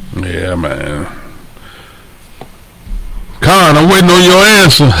 Yeah, man. Con, I'm waiting on your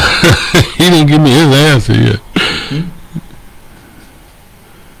answer. He didn't give me his answer yet.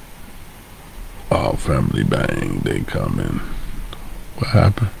 Oh, Family Bang, they coming. What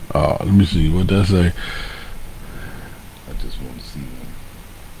happened? Oh, let me see. What that say? I just want to see them.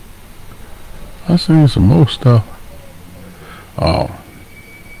 I seen some more stuff. Oh,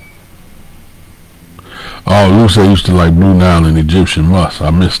 Luce used to like Blue Nile and Egyptian Musk.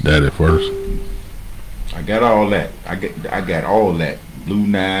 I missed that at first. I got all that. I got all that. Blue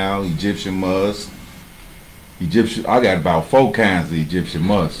Nile, Egyptian Musk. I got about 4 kinds of Egyptian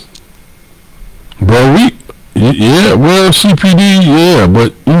Musk. Bro, yeah, well, CPD, yeah,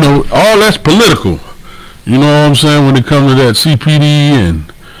 but, you know, all that's political. You know what I'm saying? When it comes to that CPD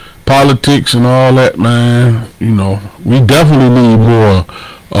and politics and all that, man, you know, we definitely need more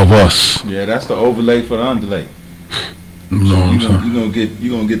of us. Yeah, that's the overlay for the underlay. You know what I'm saying?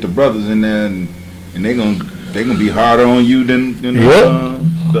 You gonna get the brothers in there, and they gonna be harder on you than the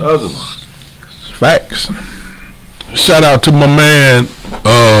other ones. Facts. Shout out to my man,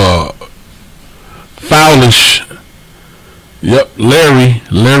 Fowlish. Yep, Larry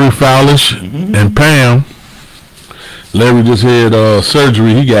Fowlish and Pam. Larry just had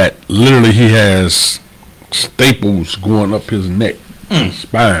surgery. He has staples going up his neck,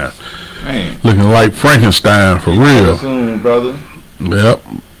 spine. Man. Looking like Frankenstein for real. Soon, brother. Yep.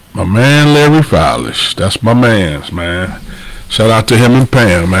 My man Larry Fowlish. That's my man's, man. Shout out to him and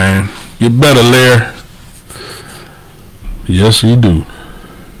Pam, man. Get better, Larry. Yes, he do.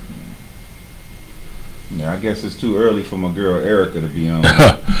 Yeah, I guess it's too early for my girl Erica to be on.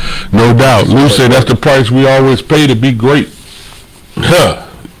 No doubt. Lou said that's the price we always pay to be great. Huh.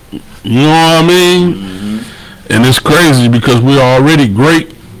 You know what I mean? And it's crazy because we're already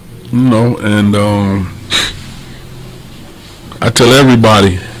great, you know, and I tell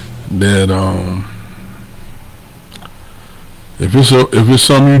everybody that if it's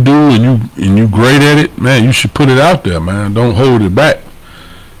something you do and you great at it, man, you should put it out there, man. Don't hold it back.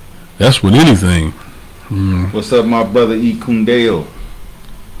 That's with anything. What's up, my brother E. Kundale?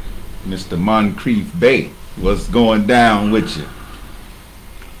 Mr. Moncrief Bay. What's going down with you?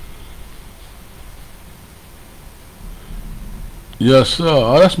 Yes, sir.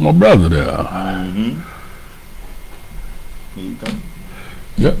 Oh, that's my brother there. Here you go.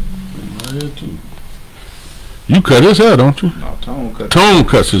 Yep. Right here too. You cut his hair, don't you? No, Tone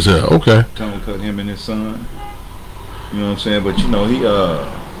cuts his hair. Okay. Tone cut him and his son. You know what I'm saying? But you know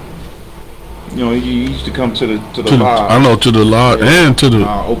he used to come to the lodge. I know, to the lodge and to the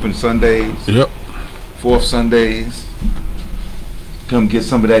open Sundays. Yep. 4th Sundays. Come get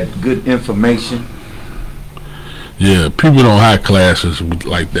some of that good information. Yeah, people don't have classes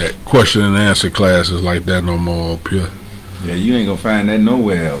like that, question and answer classes like that no more up here. Yeah, you ain't gonna find that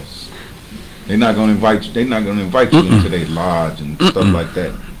nowhere else. They're not gonna invite you. They're not gonna invite you into their lodge and stuff like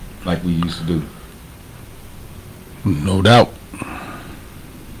that, like we used to do. No doubt.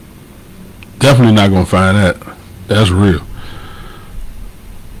 Definitely not gonna find that. That's real.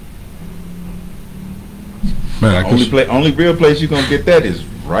 Man, only real place you're gonna get that is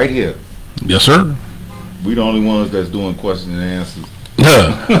right here. Yes, sir. We the only ones that's doing questions and answers.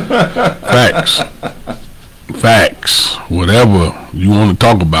 Facts. Facts. Whatever you want to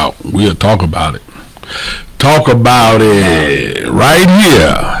talk about, we'll talk about it. Talk about it right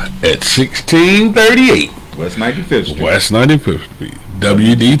here at 1638 West 95th Street. West 95th Street.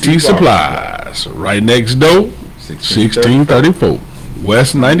 WDT Supplies. Right next door, 1634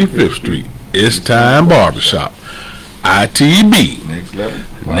 West 95th Street. It's Time Barbershop. ITB.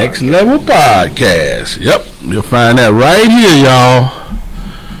 Next Level Podcast. Yep. You'll find that right here, y'all.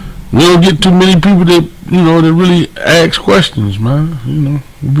 We don't get too many people that, you know, that really ask questions, man. You know,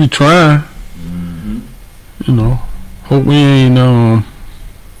 we be trying. You know, hope we ain't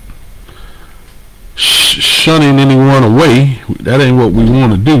shunning anyone away. That ain't what we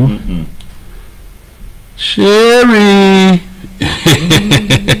want to do. Sherry.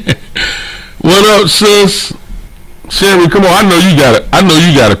 What up, sis? Sherry, come on. I know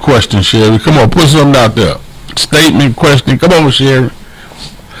you got a question, Sherry. Come on, put something out there. Statement, question. Come on, Sherry.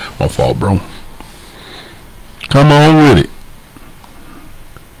 My fault, bro. Come on with it.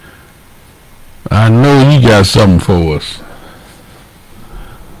 I know you got something for us.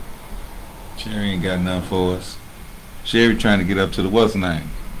 Sherry ain't got nothing for us. Sherry trying to get up to the what's name?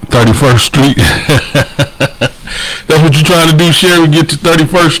 31st Street. That's what you're trying to do, Sherry, get to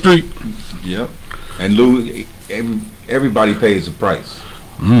 31st Street? Yep. And Lou, everybody pays the price.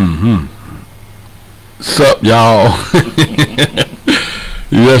 Mm-hmm. Sup, y'all?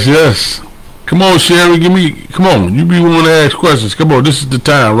 Yes. Come on, Sherry, come on. You be wanting to ask questions. Come on, this is the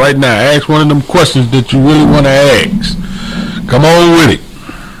time right now. Ask one of them questions that you really want to ask. Come on with it.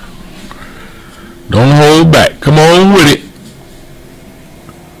 Don't hold back. Come on with it.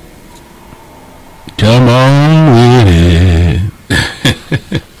 Come on with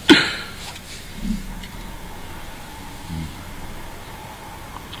it.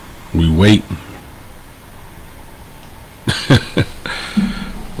 We wait.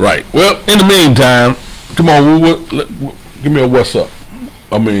 Right. Well, in the meantime, come on. Give me a what's up.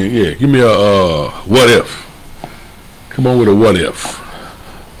 I mean, yeah. Give me a what if. Come on with a what if.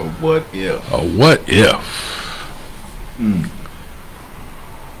 A what if? A what if.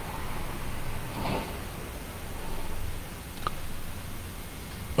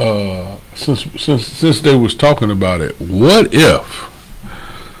 Since they was talking about it, what if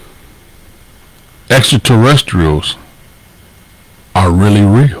extraterrestrials are really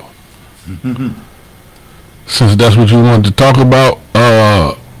real? Since that's what you wanted to talk about,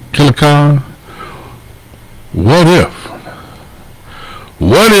 Killer Khan, what if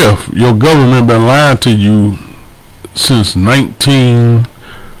your government been lying to you since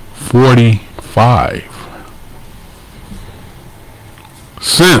 1945?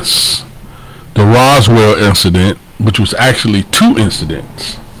 Since the Roswell incident, which was actually 2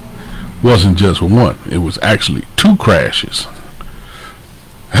 incidents, wasn't just one, it was actually 2 crashes.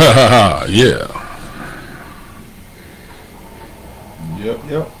 Ha ha ha, yeah.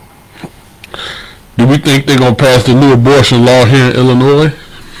 Yep. Do we think they're going to pass the new abortion law here in Illinois?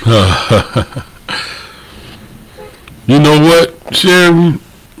 You know what, Sharon?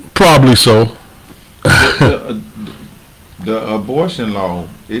 Probably so. The abortion law,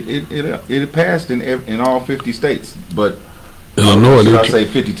 it passed in all 50 states, but Illinois, should I say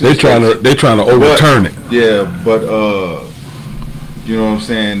 52 they trying to overturn it. Yeah, but you know what I'm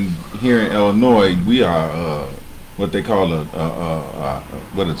saying? Here in Illinois, we are what they call a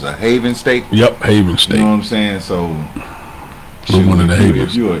haven state. Yep, haven state. You know what I'm saying? So, We're one of the havens.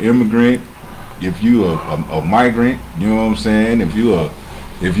 if you're an immigrant, if you are a migrant, you know what I'm saying? If you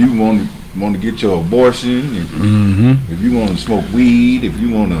want to get your abortion, if you want to smoke weed, if you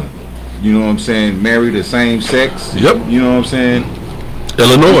want to, you know what I'm saying, marry the same sex. Yep. You know what I'm saying?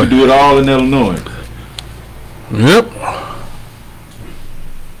 Illinois. You do it all in Illinois. Yep.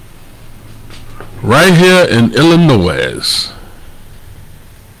 Right here in Illinois.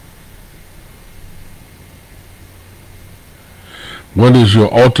 What is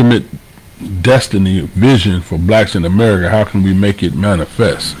your ultimate destiny vision for blacks in America? How can we make it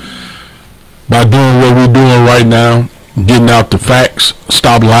manifest? By doing what we're doing right now, getting out the facts,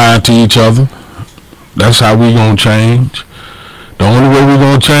 stop lying to each other. That's how we gonna change. The only way we're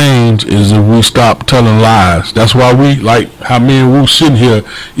gonna change is if we stop telling lies. That's why we, like how me and Wu sitting here,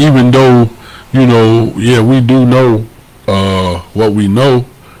 even though, you know, yeah, we do know what we know,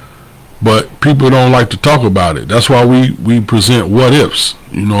 but people don't like to talk about it. That's why we present what ifs.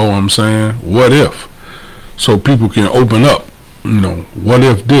 You know what I'm saying? What if? So people can open up. You know, what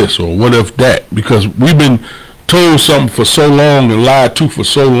if this or what if that? Because we've been told something for so long and lied to for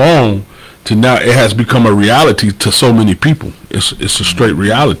so long, to now it has become a reality to so many people. It's a straight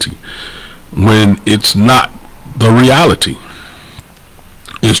reality when it's not the reality.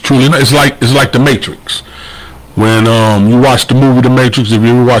 It's truly not. It's like the Matrix. When you watch the movie The Matrix, if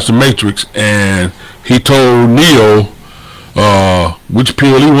you ever watch The Matrix, and he told Neo which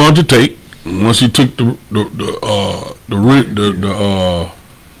pill he wanted to take. Once he took the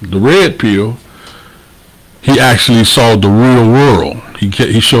red pill, he actually saw the real world.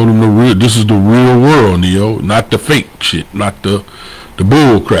 He showed him the real. This is the real world, Neo, not the fake shit, not the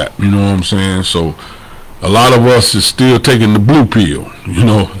bull crap. You know what I'm saying? So a lot of us is still taking the blue pill. You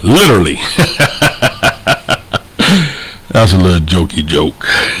know, literally. That's a little jokey joke.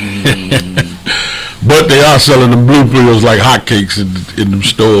 But they are selling the blue pills like hotcakes in them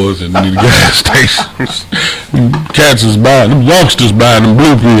stores and in the gas stations. Cats is buying, them youngsters buying them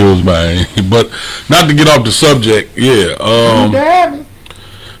blue pills, man. But not to get off the subject, yeah.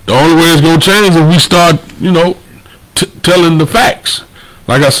 The only way it's gonna change is if we start, you know, telling the facts.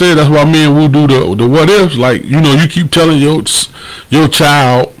 Like I said, that's why me and Wu do the what ifs. Like, you know, you keep telling your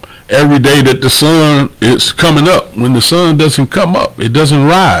child every day that the sun is coming up. When the sun doesn't come up, it doesn't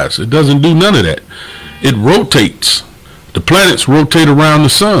rise. It doesn't do none of that. It rotates. The planets rotate around the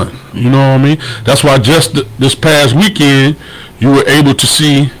sun. You know what I mean? That's why just this past weekend, you were able to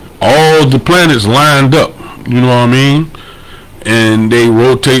see all the planets lined up. You know what I mean? And they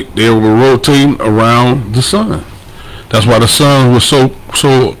were rotating around the sun. That's why the sun was so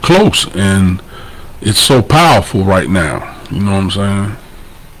close, and it's so powerful right now. You know what I'm saying?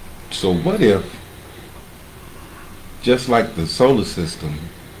 So what if, just like the solar system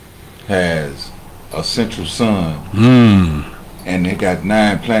has a central sun, and they got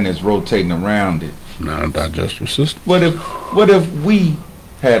 9 planets rotating around it, Non-digestive system. what if we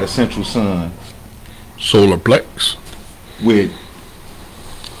had a central sun Solar plex. with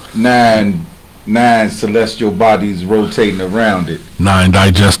nine celestial bodies rotating around it? 9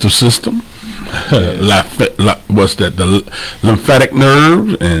 digestive system. What's that? The lymphatic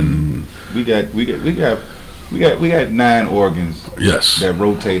nerve and We got 9 organs yes. that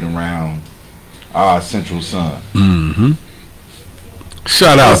rotate around our central sun. Mm-hmm.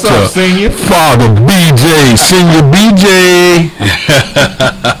 Shout out What's up, to Senior? Father BJ, Senior BJ.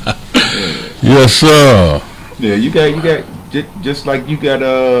 Yes, sir. Yeah, you got just like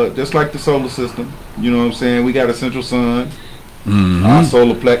the solar system. You know what I'm saying? We got a central sun, our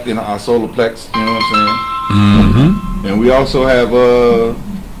solar plex, you know what I'm saying? Mm-hmm. And we also have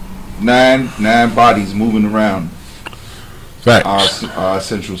 9 bodies moving around Facts. our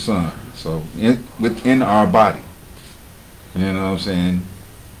central sun. So within our body. You know what I'm saying?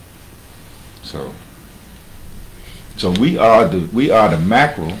 So we are the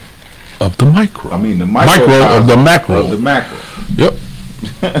macro Of the micro. I mean the Micro of the macro. Of the macro. Yep.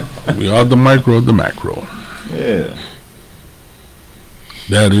 We are the micro of the macro. Yeah.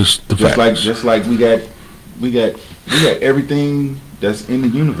 That is the fact. Just like we got everything that's in the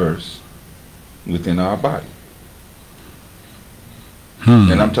universe within our body.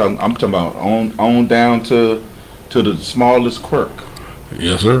 And I'm talking about on down to the smallest quirk.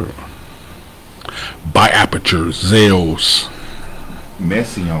 Yes, sir. Biapertures, Zeus,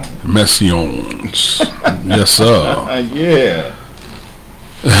 Messions. Yes, sir. Yeah.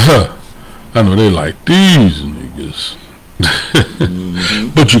 I know they like these niggas.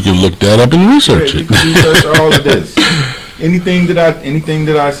 But you can look that up and research You it. can research all of this. Anything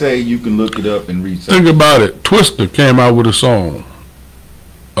that I say, you can look it up and research. Think about it. Twister came out with a song.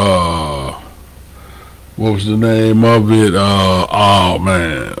 What was the name of it? Oh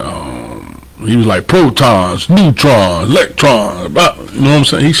man. He was like protons, neutrons, electrons. You know what I'm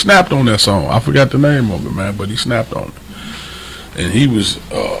saying? He snapped on that song. I forgot the name of it, man, but he snapped on it. And he was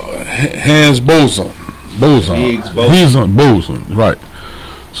Hans Boson. Higgs boson. He's on Boson, right.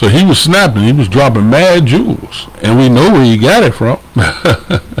 So he was snapping. He was dropping mad jewels. And we know where he got it from.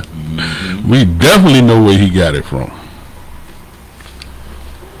 We definitely know where he got it from.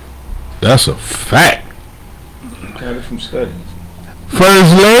 That's a fact. Got it from studies.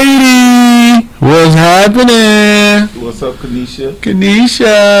 First lady, what's happening? What's up, Kanisha?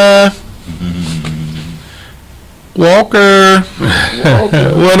 Kanisha. Walker.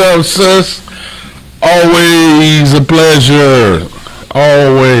 What up, sis? Always a pleasure.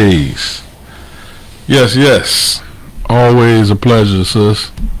 Always. Yes. Always a pleasure,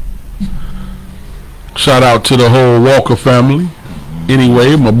 sis. Shout out to the whole Walker family.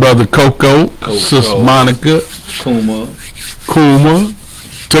 Anyway, my brother Coco, sis Monica, Kuma,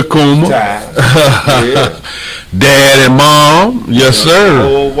 Takuma, Yeah. Dad and Mom. Yes, sir. The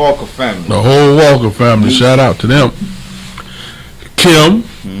whole Walker family. The whole Walker family. Shout out to them. Kim.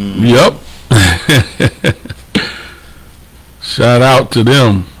 Yep. Shout out to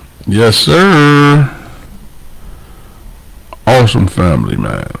them. Yes, sir. Awesome family,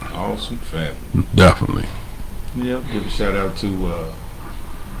 man. Awesome family. Definitely. Yep. Give a shout out to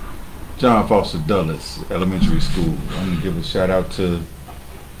John Foster Dulles Elementary School. I'm gonna give a shout out to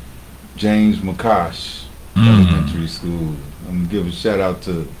James McCosh Elementary School. I'm gonna give a shout out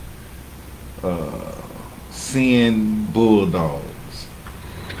to Sin Bulldogs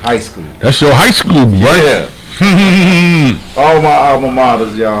High School. That's your high school, right? Yeah. All my alma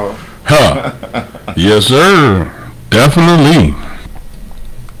maters, y'all. Huh. Yes, sir. Definitely.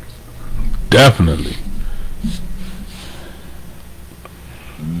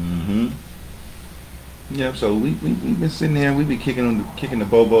 Yeah, so we've been sitting there and we've been kicking the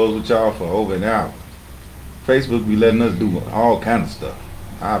bobos with y'all for over an hour. Facebook be letting us do all kind of stuff.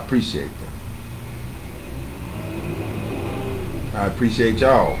 I appreciate that. I appreciate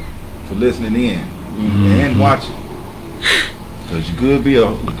y'all for listening in and watching. Because you could be a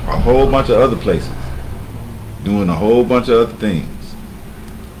whole bunch of other places doing a whole bunch of other things.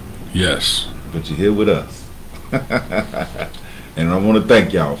 Yes. But you're here with us. And I want to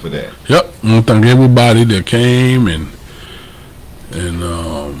thank y'all for that. Yep. I want to thank everybody that came and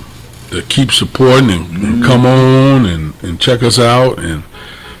that keep supporting and come on and check us out, and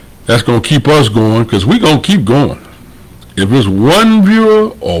that's gonna keep us going, because we're gonna keep going. If it's 1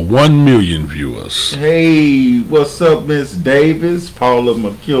 viewer or 1 million viewers. Hey, what's up, Miss Davis? Paula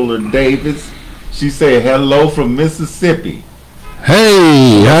McCullough Davis. She said hello from Mississippi.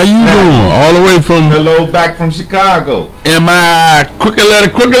 Hey, how you doing? All the way from... Hello back from Chicago. Am I crooked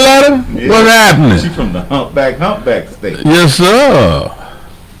letter? Yeah. What's happening? She from the humpback state. Yes, sir.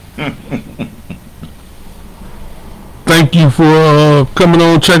 Thank you for coming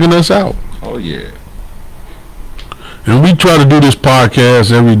on, checking us out. Oh, yeah. And we try to do this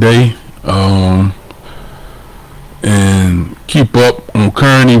podcast every day, and keep up on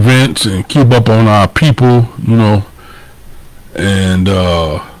current events and keep up on our people, you know. And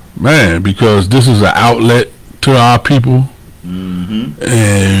man, because this is an outlet to our people.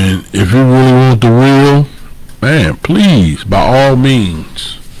 And if you really want the real, man, please, by all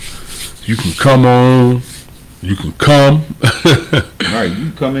means, you can come on. You can come. Right, you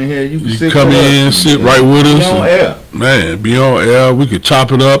can come in here. You can sit come with in, us, sit right with us. Be on air. Man, be on air. We could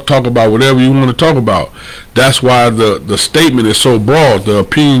chop it up, talk about whatever you want to talk about. That's why the statement is so broad. The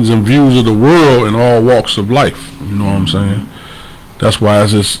opinions and views of the world in all walks of life. You know what I'm saying? That's why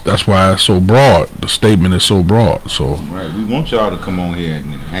it's so broad. The statement is so broad. So right, we want y'all to come on here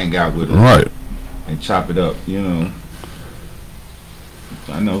and hang out with us. Right. And chop it up. You know.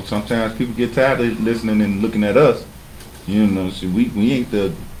 I know sometimes people get tired of listening and looking at us. You know, so we ain't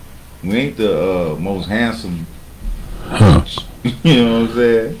the most handsome. You know what I'm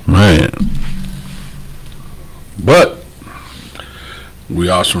saying? Man. But we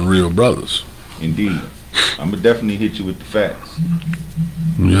are some real brothers. Indeed. I'm gonna definitely hit you with the facts.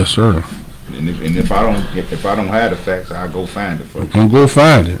 Yes, sir. And if I don't have the facts, I'll go find it for you. I'm gonna go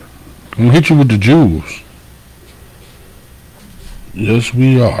find it. I'm gonna hit you with the jewels. Yes,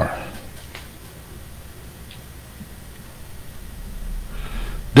 we are.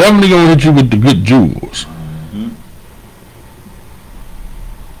 Definitely gonna hit you with the good jewels.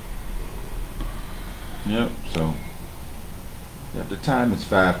 Yep. So, yeah, the time is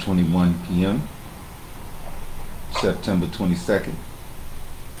 5:21 p.m. September 22nd,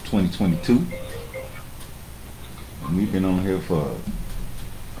 2022. And we've been on here for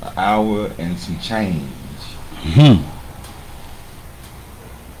an hour and some change.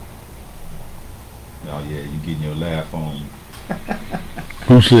 Oh yeah, you getting your laugh on.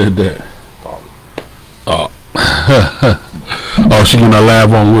 Who said that? Oh. Oh, she gonna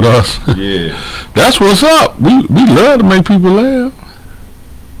laugh on with us? Yeah. That's what's up. We love to make people laugh.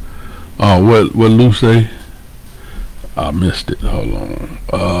 Oh, what Lou say? I missed it. Hold on.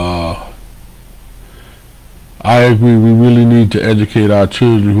 I agree. We really need to educate our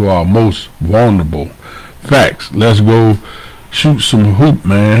children who are most vulnerable. Facts. Let's go shoot some hoop,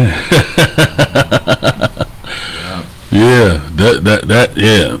 man. Yeah, that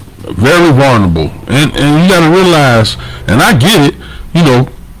yeah, very vulnerable, and you got to realize, and I get it. You know,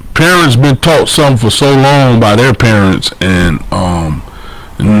 parents been taught something for so long by their parents, and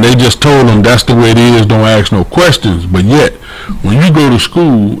they just told them that's the way it is. Don't ask no questions. But yet, when you go to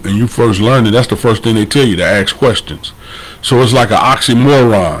school and you first learn it, that's the first thing they tell you, to ask questions. So it's like an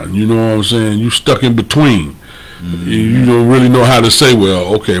oxymoron. You know what I'm saying? You stuck in between. You don't really know how to say,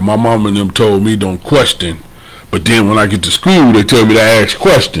 well, okay, my mom and them told me don't question, but then when I get to school, they tell me to ask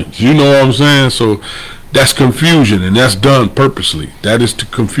questions. You know what I'm saying? So that's confusion, and that's done purposely. That is to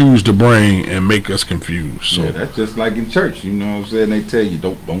confuse the brain and make us confused. So yeah, that's just like in church. You know what I'm saying? They tell you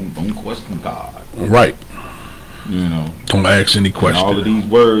don't question God. Right. You know. Don't ask any questions. All of these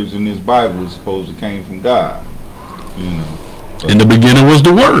words in this Bible is supposed to came from God. You know. In the beginning was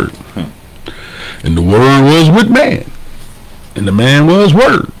the Word. And the Word was with man. And the man was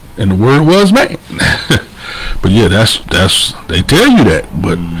Word. And the Word was man. But yeah, that's they tell you that.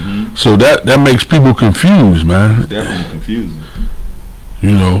 But so that makes people confused, man. It's definitely confusing.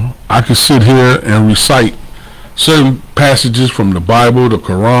 You know, I could sit here and recite certain passages from the Bible, the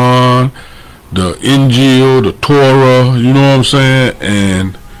Quran, the Injil, the Torah, you know what I'm saying?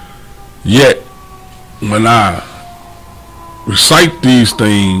 And yet, when I recite these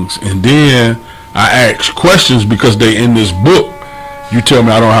things and then I ask questions because they in this book, you tell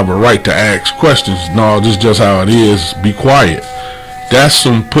me I don't have a right to ask questions. No, this is just how it is. Be quiet. That's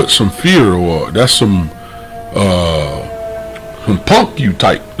put some fear, or that's some punk you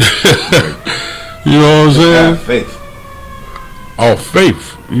type. You know what I'm saying? Faith. All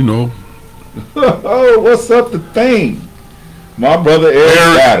faith, you know. Oh, what's up, the thing? My brother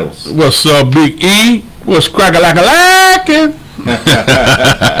Eric Battles. What's up, Big E? What's crackin'?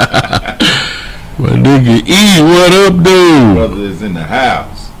 Well, nigga E, what up, dude? Brother is in the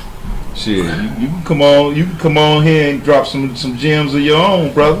house. Shit, you can come on. You can come on here and drop some gems of your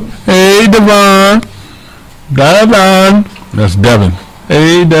own, brother. Hey, Devon. That's Devin.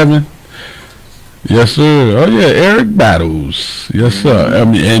 Hey, Devin. Yes, sir. Oh yeah, Eric Battles. Yes, sir. I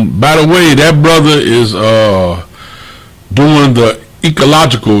mean, and by the way, that brother is doing the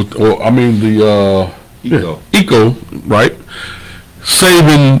ecological, or I mean the eco, right?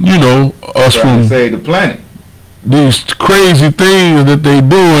 Saving, us from save the planet. These crazy things that they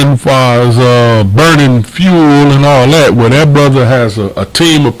doing as far as burning fuel and all that. Where that brother has a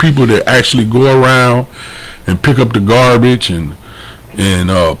team of people that actually go around and pick up the garbage and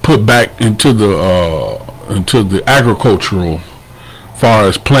put back into the agricultural, far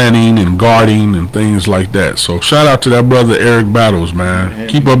as planting and gardening and things like that. So shout out to that brother Eric Battles, man.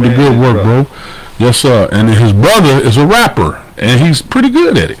 Keep up the good work, bro. Yes, sir. And his brother is a rapper, and he's pretty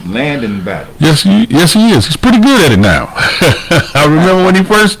good at it. Landon Battles. Yes, he is. He's pretty good at it now. I remember when he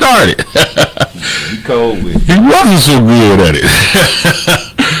first started. He cold with it. He wasn't so good at it.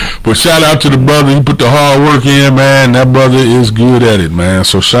 But shout out to the brother. He put the hard work in, man. That brother is good at it, man.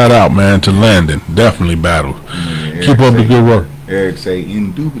 So shout out, man, to Landon. Definitely Battle. Keep up the good work. Eric say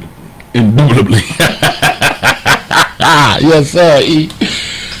indubitably. Indubitably. Yes, sir.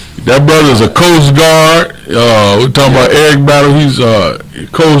 That brother's a Coast Guard. We're talking about Eric Battle. He's a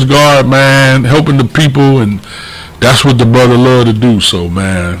Coast Guard, man, helping the people, and that's what the brother love to do. So,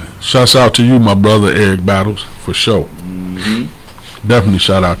 man, shouts out to you, my brother Eric Battles, for sure. Mm-hmm. Definitely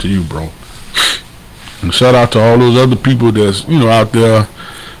shout out to you, bro. And shout out to all those other people that's, out there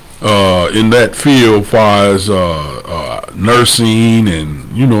in that field, far as nursing and,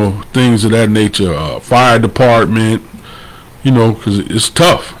 things of that nature, fire department, because it's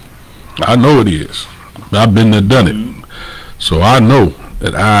tough. I know it is. I've been there, done it. So I know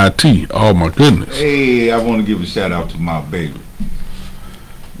that IIT, oh my goodness. Hey, I want to give a shout out to my baby,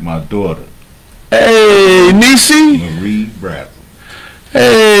 my daughter. Hey, Niecy. Marie Bradley.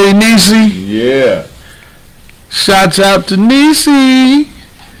 Hey, Niecy. Yeah. Shouts out to Niecy.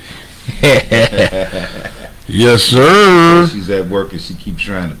 Yes, sir. She's at work and she keeps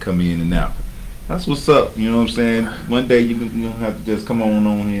trying to come in and out. That's what's up. You know what I'm saying? One day you don't have to just come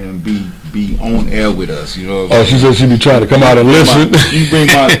on here and be on air with us. You know. Oh, she said she be trying to come out and listen. You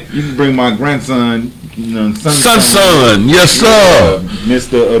can bring my grandson. Son. Yes, sir.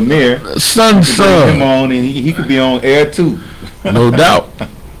 Mr. Amir. Son. Bring him on and he could be on air too. No doubt.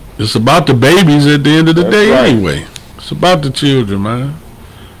 It's about the babies at the end of the day, right. Anyway. It's about the children, man.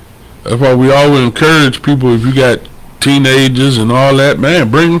 That's why we always encourage people, if you got teenagers and all that,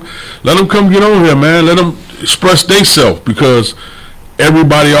 man, let them come get on here, man. Let them express themselves, because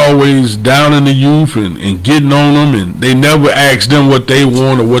everybody always down in the youth and getting on them, and they never ask them what they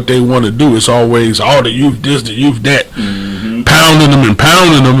want or what they want to do. It's always, the youth this, the youth that, pounding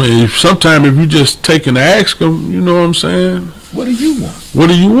them. And sometimes if you just take and ask them, you know what I'm saying? What do you want? What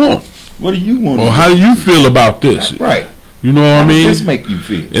do you want? What do you want? Or how do you feel about this? That's right. You know what I mean? How does this make you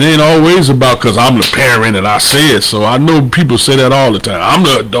feel? It ain't always about because I'm the parent and I say it. So I know people say that all the time. I'm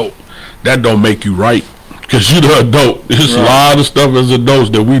the adult. That don't make you right, because you're the adult. There's a lot of stuff as adults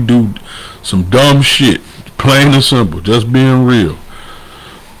that we do some dumb shit, plain and simple, just being real.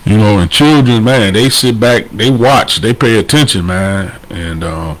 And children, man, they sit back, they watch, they pay attention, man. And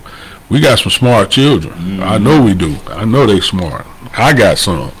we got some smart children. I know we do. I know they smart. I got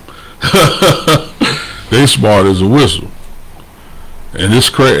some. They smart as a whistle. And it's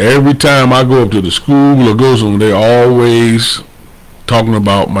crazy. Every time I go up to the school or go somewhere, they always talking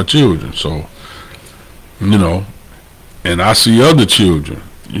about my children. So, and I see other children,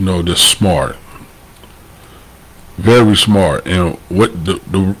 that's smart, very smart, and what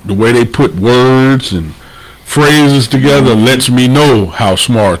the way they put words and phrases together lets me know how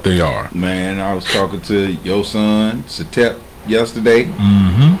smart they are. Man, I was talking to your son Satep yesterday.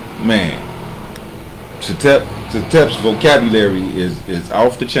 Man, Satep's vocabulary is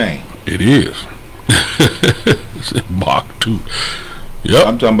off the chain. It is. It's in Mach 2. Yep.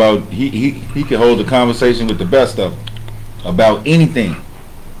 I'm talking about he can hold a conversation with the best of them about anything.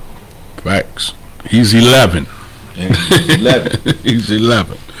 Facts. He's 11. And he's 11. He's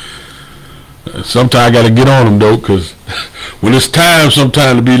 11. Sometimes I got to get on him, though, because when it's time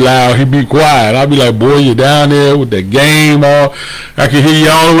sometimes to be loud, he be quiet. I'll be like, boy, you're down there with that game all. I can hear you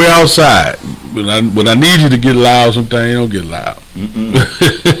all the way outside. When I need you to get loud, sometimes you don't get loud.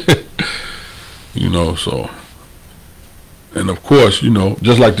 So. And of course, you know,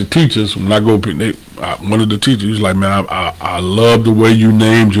 just like the teachers, when I go, one of the teachers, he's like, man, I love the way you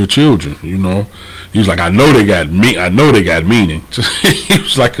named your children. You know, he's like, I know they got meaning. He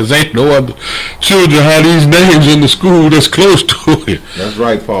was like, cause ain't no other children have these names in the school that's close to it. That's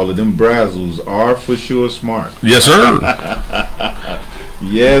right, Paula. Them Brazzles are for sure smart. Yes, sir.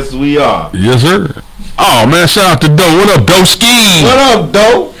 Yes, we are. Yes, sir. Oh man, shout out to Doe. What up, Doe Ski? What up,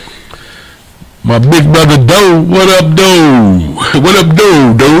 Doe? My big brother Doe. What up, Doe? What up,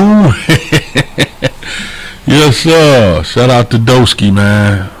 Doe? Yes, sir. Shout out to Doski,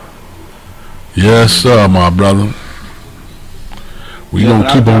 man. Yes, sir, my brother. We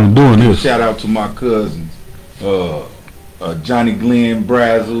gonna keep on doing this. Shout out to my cousins, Johnny Glenn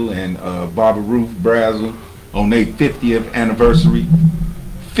Brazzle and Barbara Ruth Brazzle on their 50th anniversary.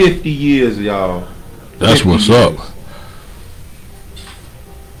 50 years, y'all. That's what's up.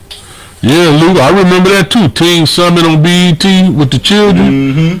 Yeah, Luke, I remember that too. Teen Summit on BET with the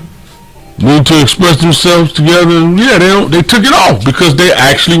children. Wanted to express themselves together. And yeah, they took it off because they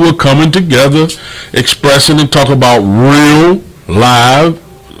actually were coming together, expressing and talking about real, live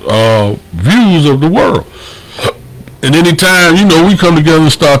views of the world. And anytime, you know, we come together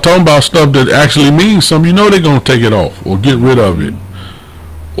and start talking about stuff that actually means something, you know they're going to take it off or get rid of it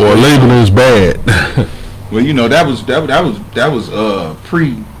or label it as bad. Well, you know, that was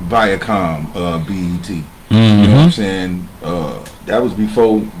pre-Viacom BET. You know what I'm saying? That was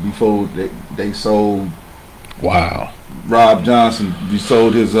before they sold. Wow. Rob Johnson, he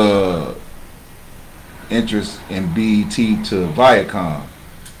sold his interest in BET to Viacom.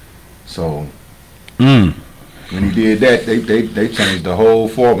 So when he did that, they changed the whole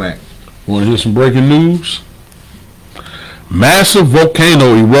format. Want to hear some breaking news? Massive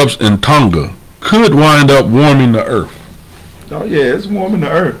volcano erupts in Tonga. Could wind up warming the earth. Oh yeah, it's warming the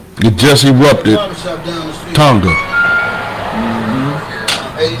earth. It just erupted Tonga.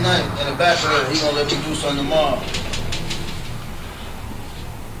 89 in the back of there, he gonna let me do something tomorrow.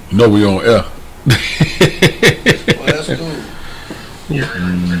 You know we on air. Well, that's cool.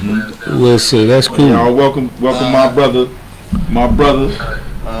 We'll say that's cool. Y'all welcome my brother,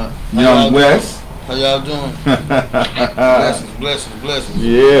 Young West. How y'all doing? Blessings.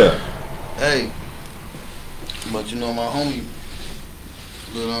 Yeah. Hey, but you know my homie,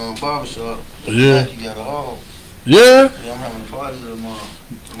 little barbershop. Yeah. He got a hall. Yeah. Yeah, I'm having a party tomorrow.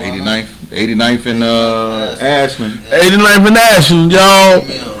 89th and Ashland. 89th and Ashland, y'all.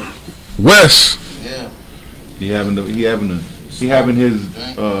 West. Yeah. He having his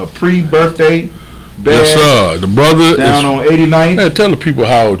pre-birthday bash. Yes, sir. The brother down on 89th. Hey, tell the people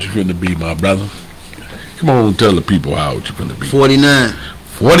how old you finna be, my brother. Come on, tell the people how old you finna be. 49.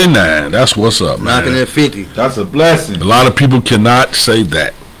 49. That's what's up, man. Knocking at 50. That's a blessing. A lot of people cannot say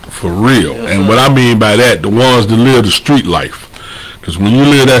that for real. Yes, and sir. what I mean by that, the ones that live the street life. Because when you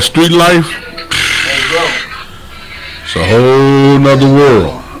live that street life, Hey, bro. it's a whole nother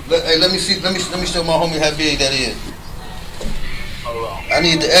world. Hey, let me show my homie how big that is. I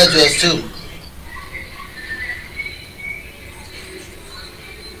need the address too.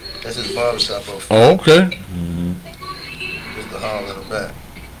 That's his barbershop up front. Oh, okay. Just the hall in the back.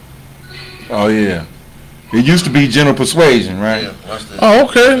 Oh yeah. It used to be General Persuasion, right? Yeah, watch this. Oh,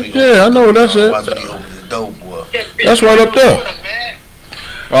 okay. Yeah, I know that's it. Watch me open the door, boy. That's right up there.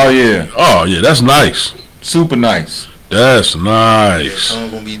 Oh yeah. Oh, yeah, that's nice. Super nice. That's nice. So I'm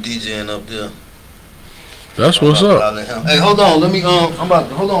gonna be DJing up there. That's what's up. Hey, hold on. Let me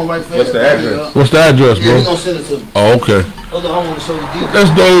hold on right fast. What's the address? What's the address, Yeah, we bro? gonna send it to me. Oh, okay. Hold on, I want to show the details.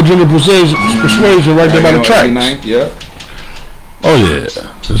 That's the old General Persuasion right there by the tracks. 89th, yeah. Oh, yeah.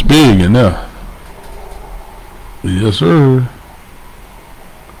 It's big in there. Yes, sir.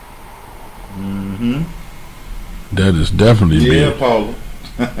 That is definitely Yeah, big. Paula.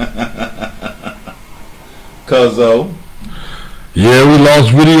 Cuzzo. Yeah, we lost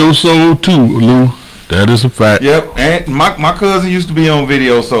Video Soul too, Lou. That is a fact. Yep. And my cousin used to be on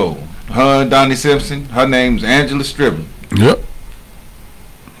Video Soul. Her and Donnie Simpson. Her name's Angela Striblin. Yep.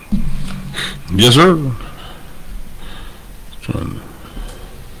 Yes, sir.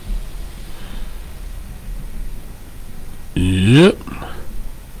 Yep.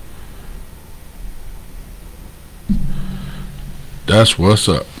 That's what's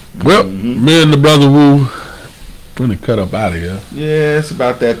up. Well, me and the brother Woo gonna cut up out of here. Yeah, it's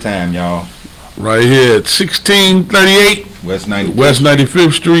about that time, y'all. Right here at 1638 West 95th. West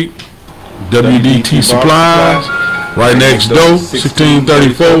 95th Street, WDT Supplies. Right next door,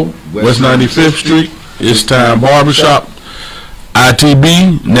 1634 West 95th Street. It's Time Barbershop.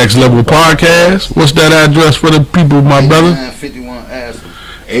 ITB, Next Level Podcast. What's that address for the people, my brother? 8951 Ashland.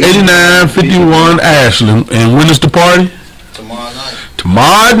 8951 Ashland. And when is the party? Tomorrow night.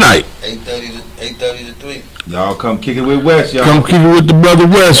 Tomorrow night. 8:30 to 3. Y'all come kick it with West, y'all. Come kick it with the brother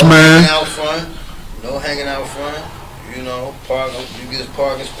West, man. Hanging out front. No hanging out front. You know, park. You get a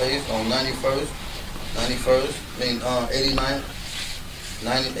parking space on 91st. 91st. I mean, 89th.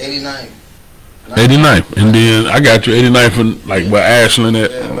 89th. 89th. And then I got you 89th for like where Ashland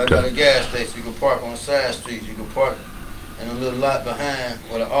at. Yeah, right by the gas station. You can park on side streets. You can park in a little lot behind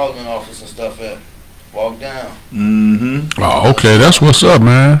where the Alderman office and stuff at. Walk down. Mm-hmm. Oh, okay. That's what's up,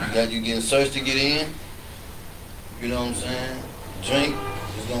 man. You getting searched to get in. You know what I'm saying? Drink.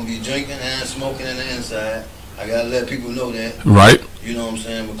 It's gonna be drinking and smoking in the inside. I gotta let people know that. Right. You know what I'm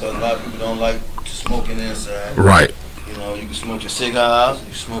saying? Because a lot of people don't like to smoke in the inside. Right. You know, you can smoke your cigars.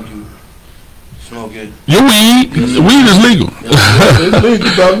 You smoke it. Your weed. Weed is legal. It's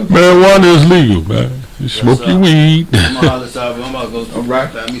legal, brother. Marijuana is legal, man. You smoke your weed. I'm about to go. All right.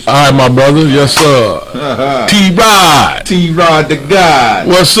 All right, my brother. Yes, sir. T-Rod. T-Rod the God.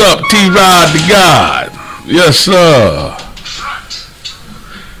 What's up, T-Rod the God? Yes, sir.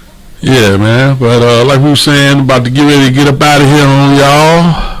 Yeah, man. But like we were saying, about to get ready to get up out of here on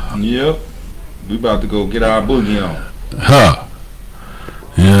y'all. Yep. We about to go get our boogie on. Huh.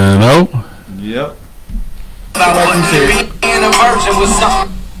 You know? Yep. Like you said.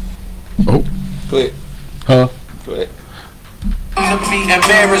 Oh. Click. Huh? Click. To be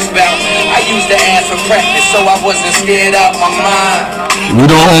embarrassed about. I used to ask for practice, so I wasn't scared out my mind. We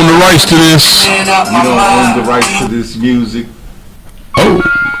don't own the rights to this. We don't own the rights to this music. Oh.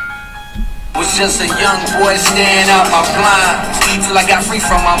 Was just a young boy staring out my blind till I got free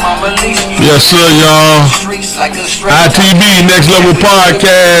from my mama leash. Yes, sir, y'all. ITB Next Level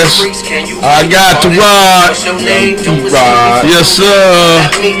Podcast. I got to ride. Yes, sir.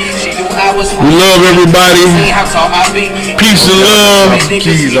 We love everybody. Peace and love.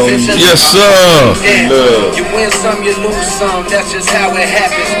 Yes, sir. You win some, you lose some. That's just how it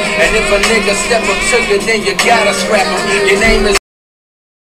happens. And if a nigga step up to you, then you gotta scrap him. Your name is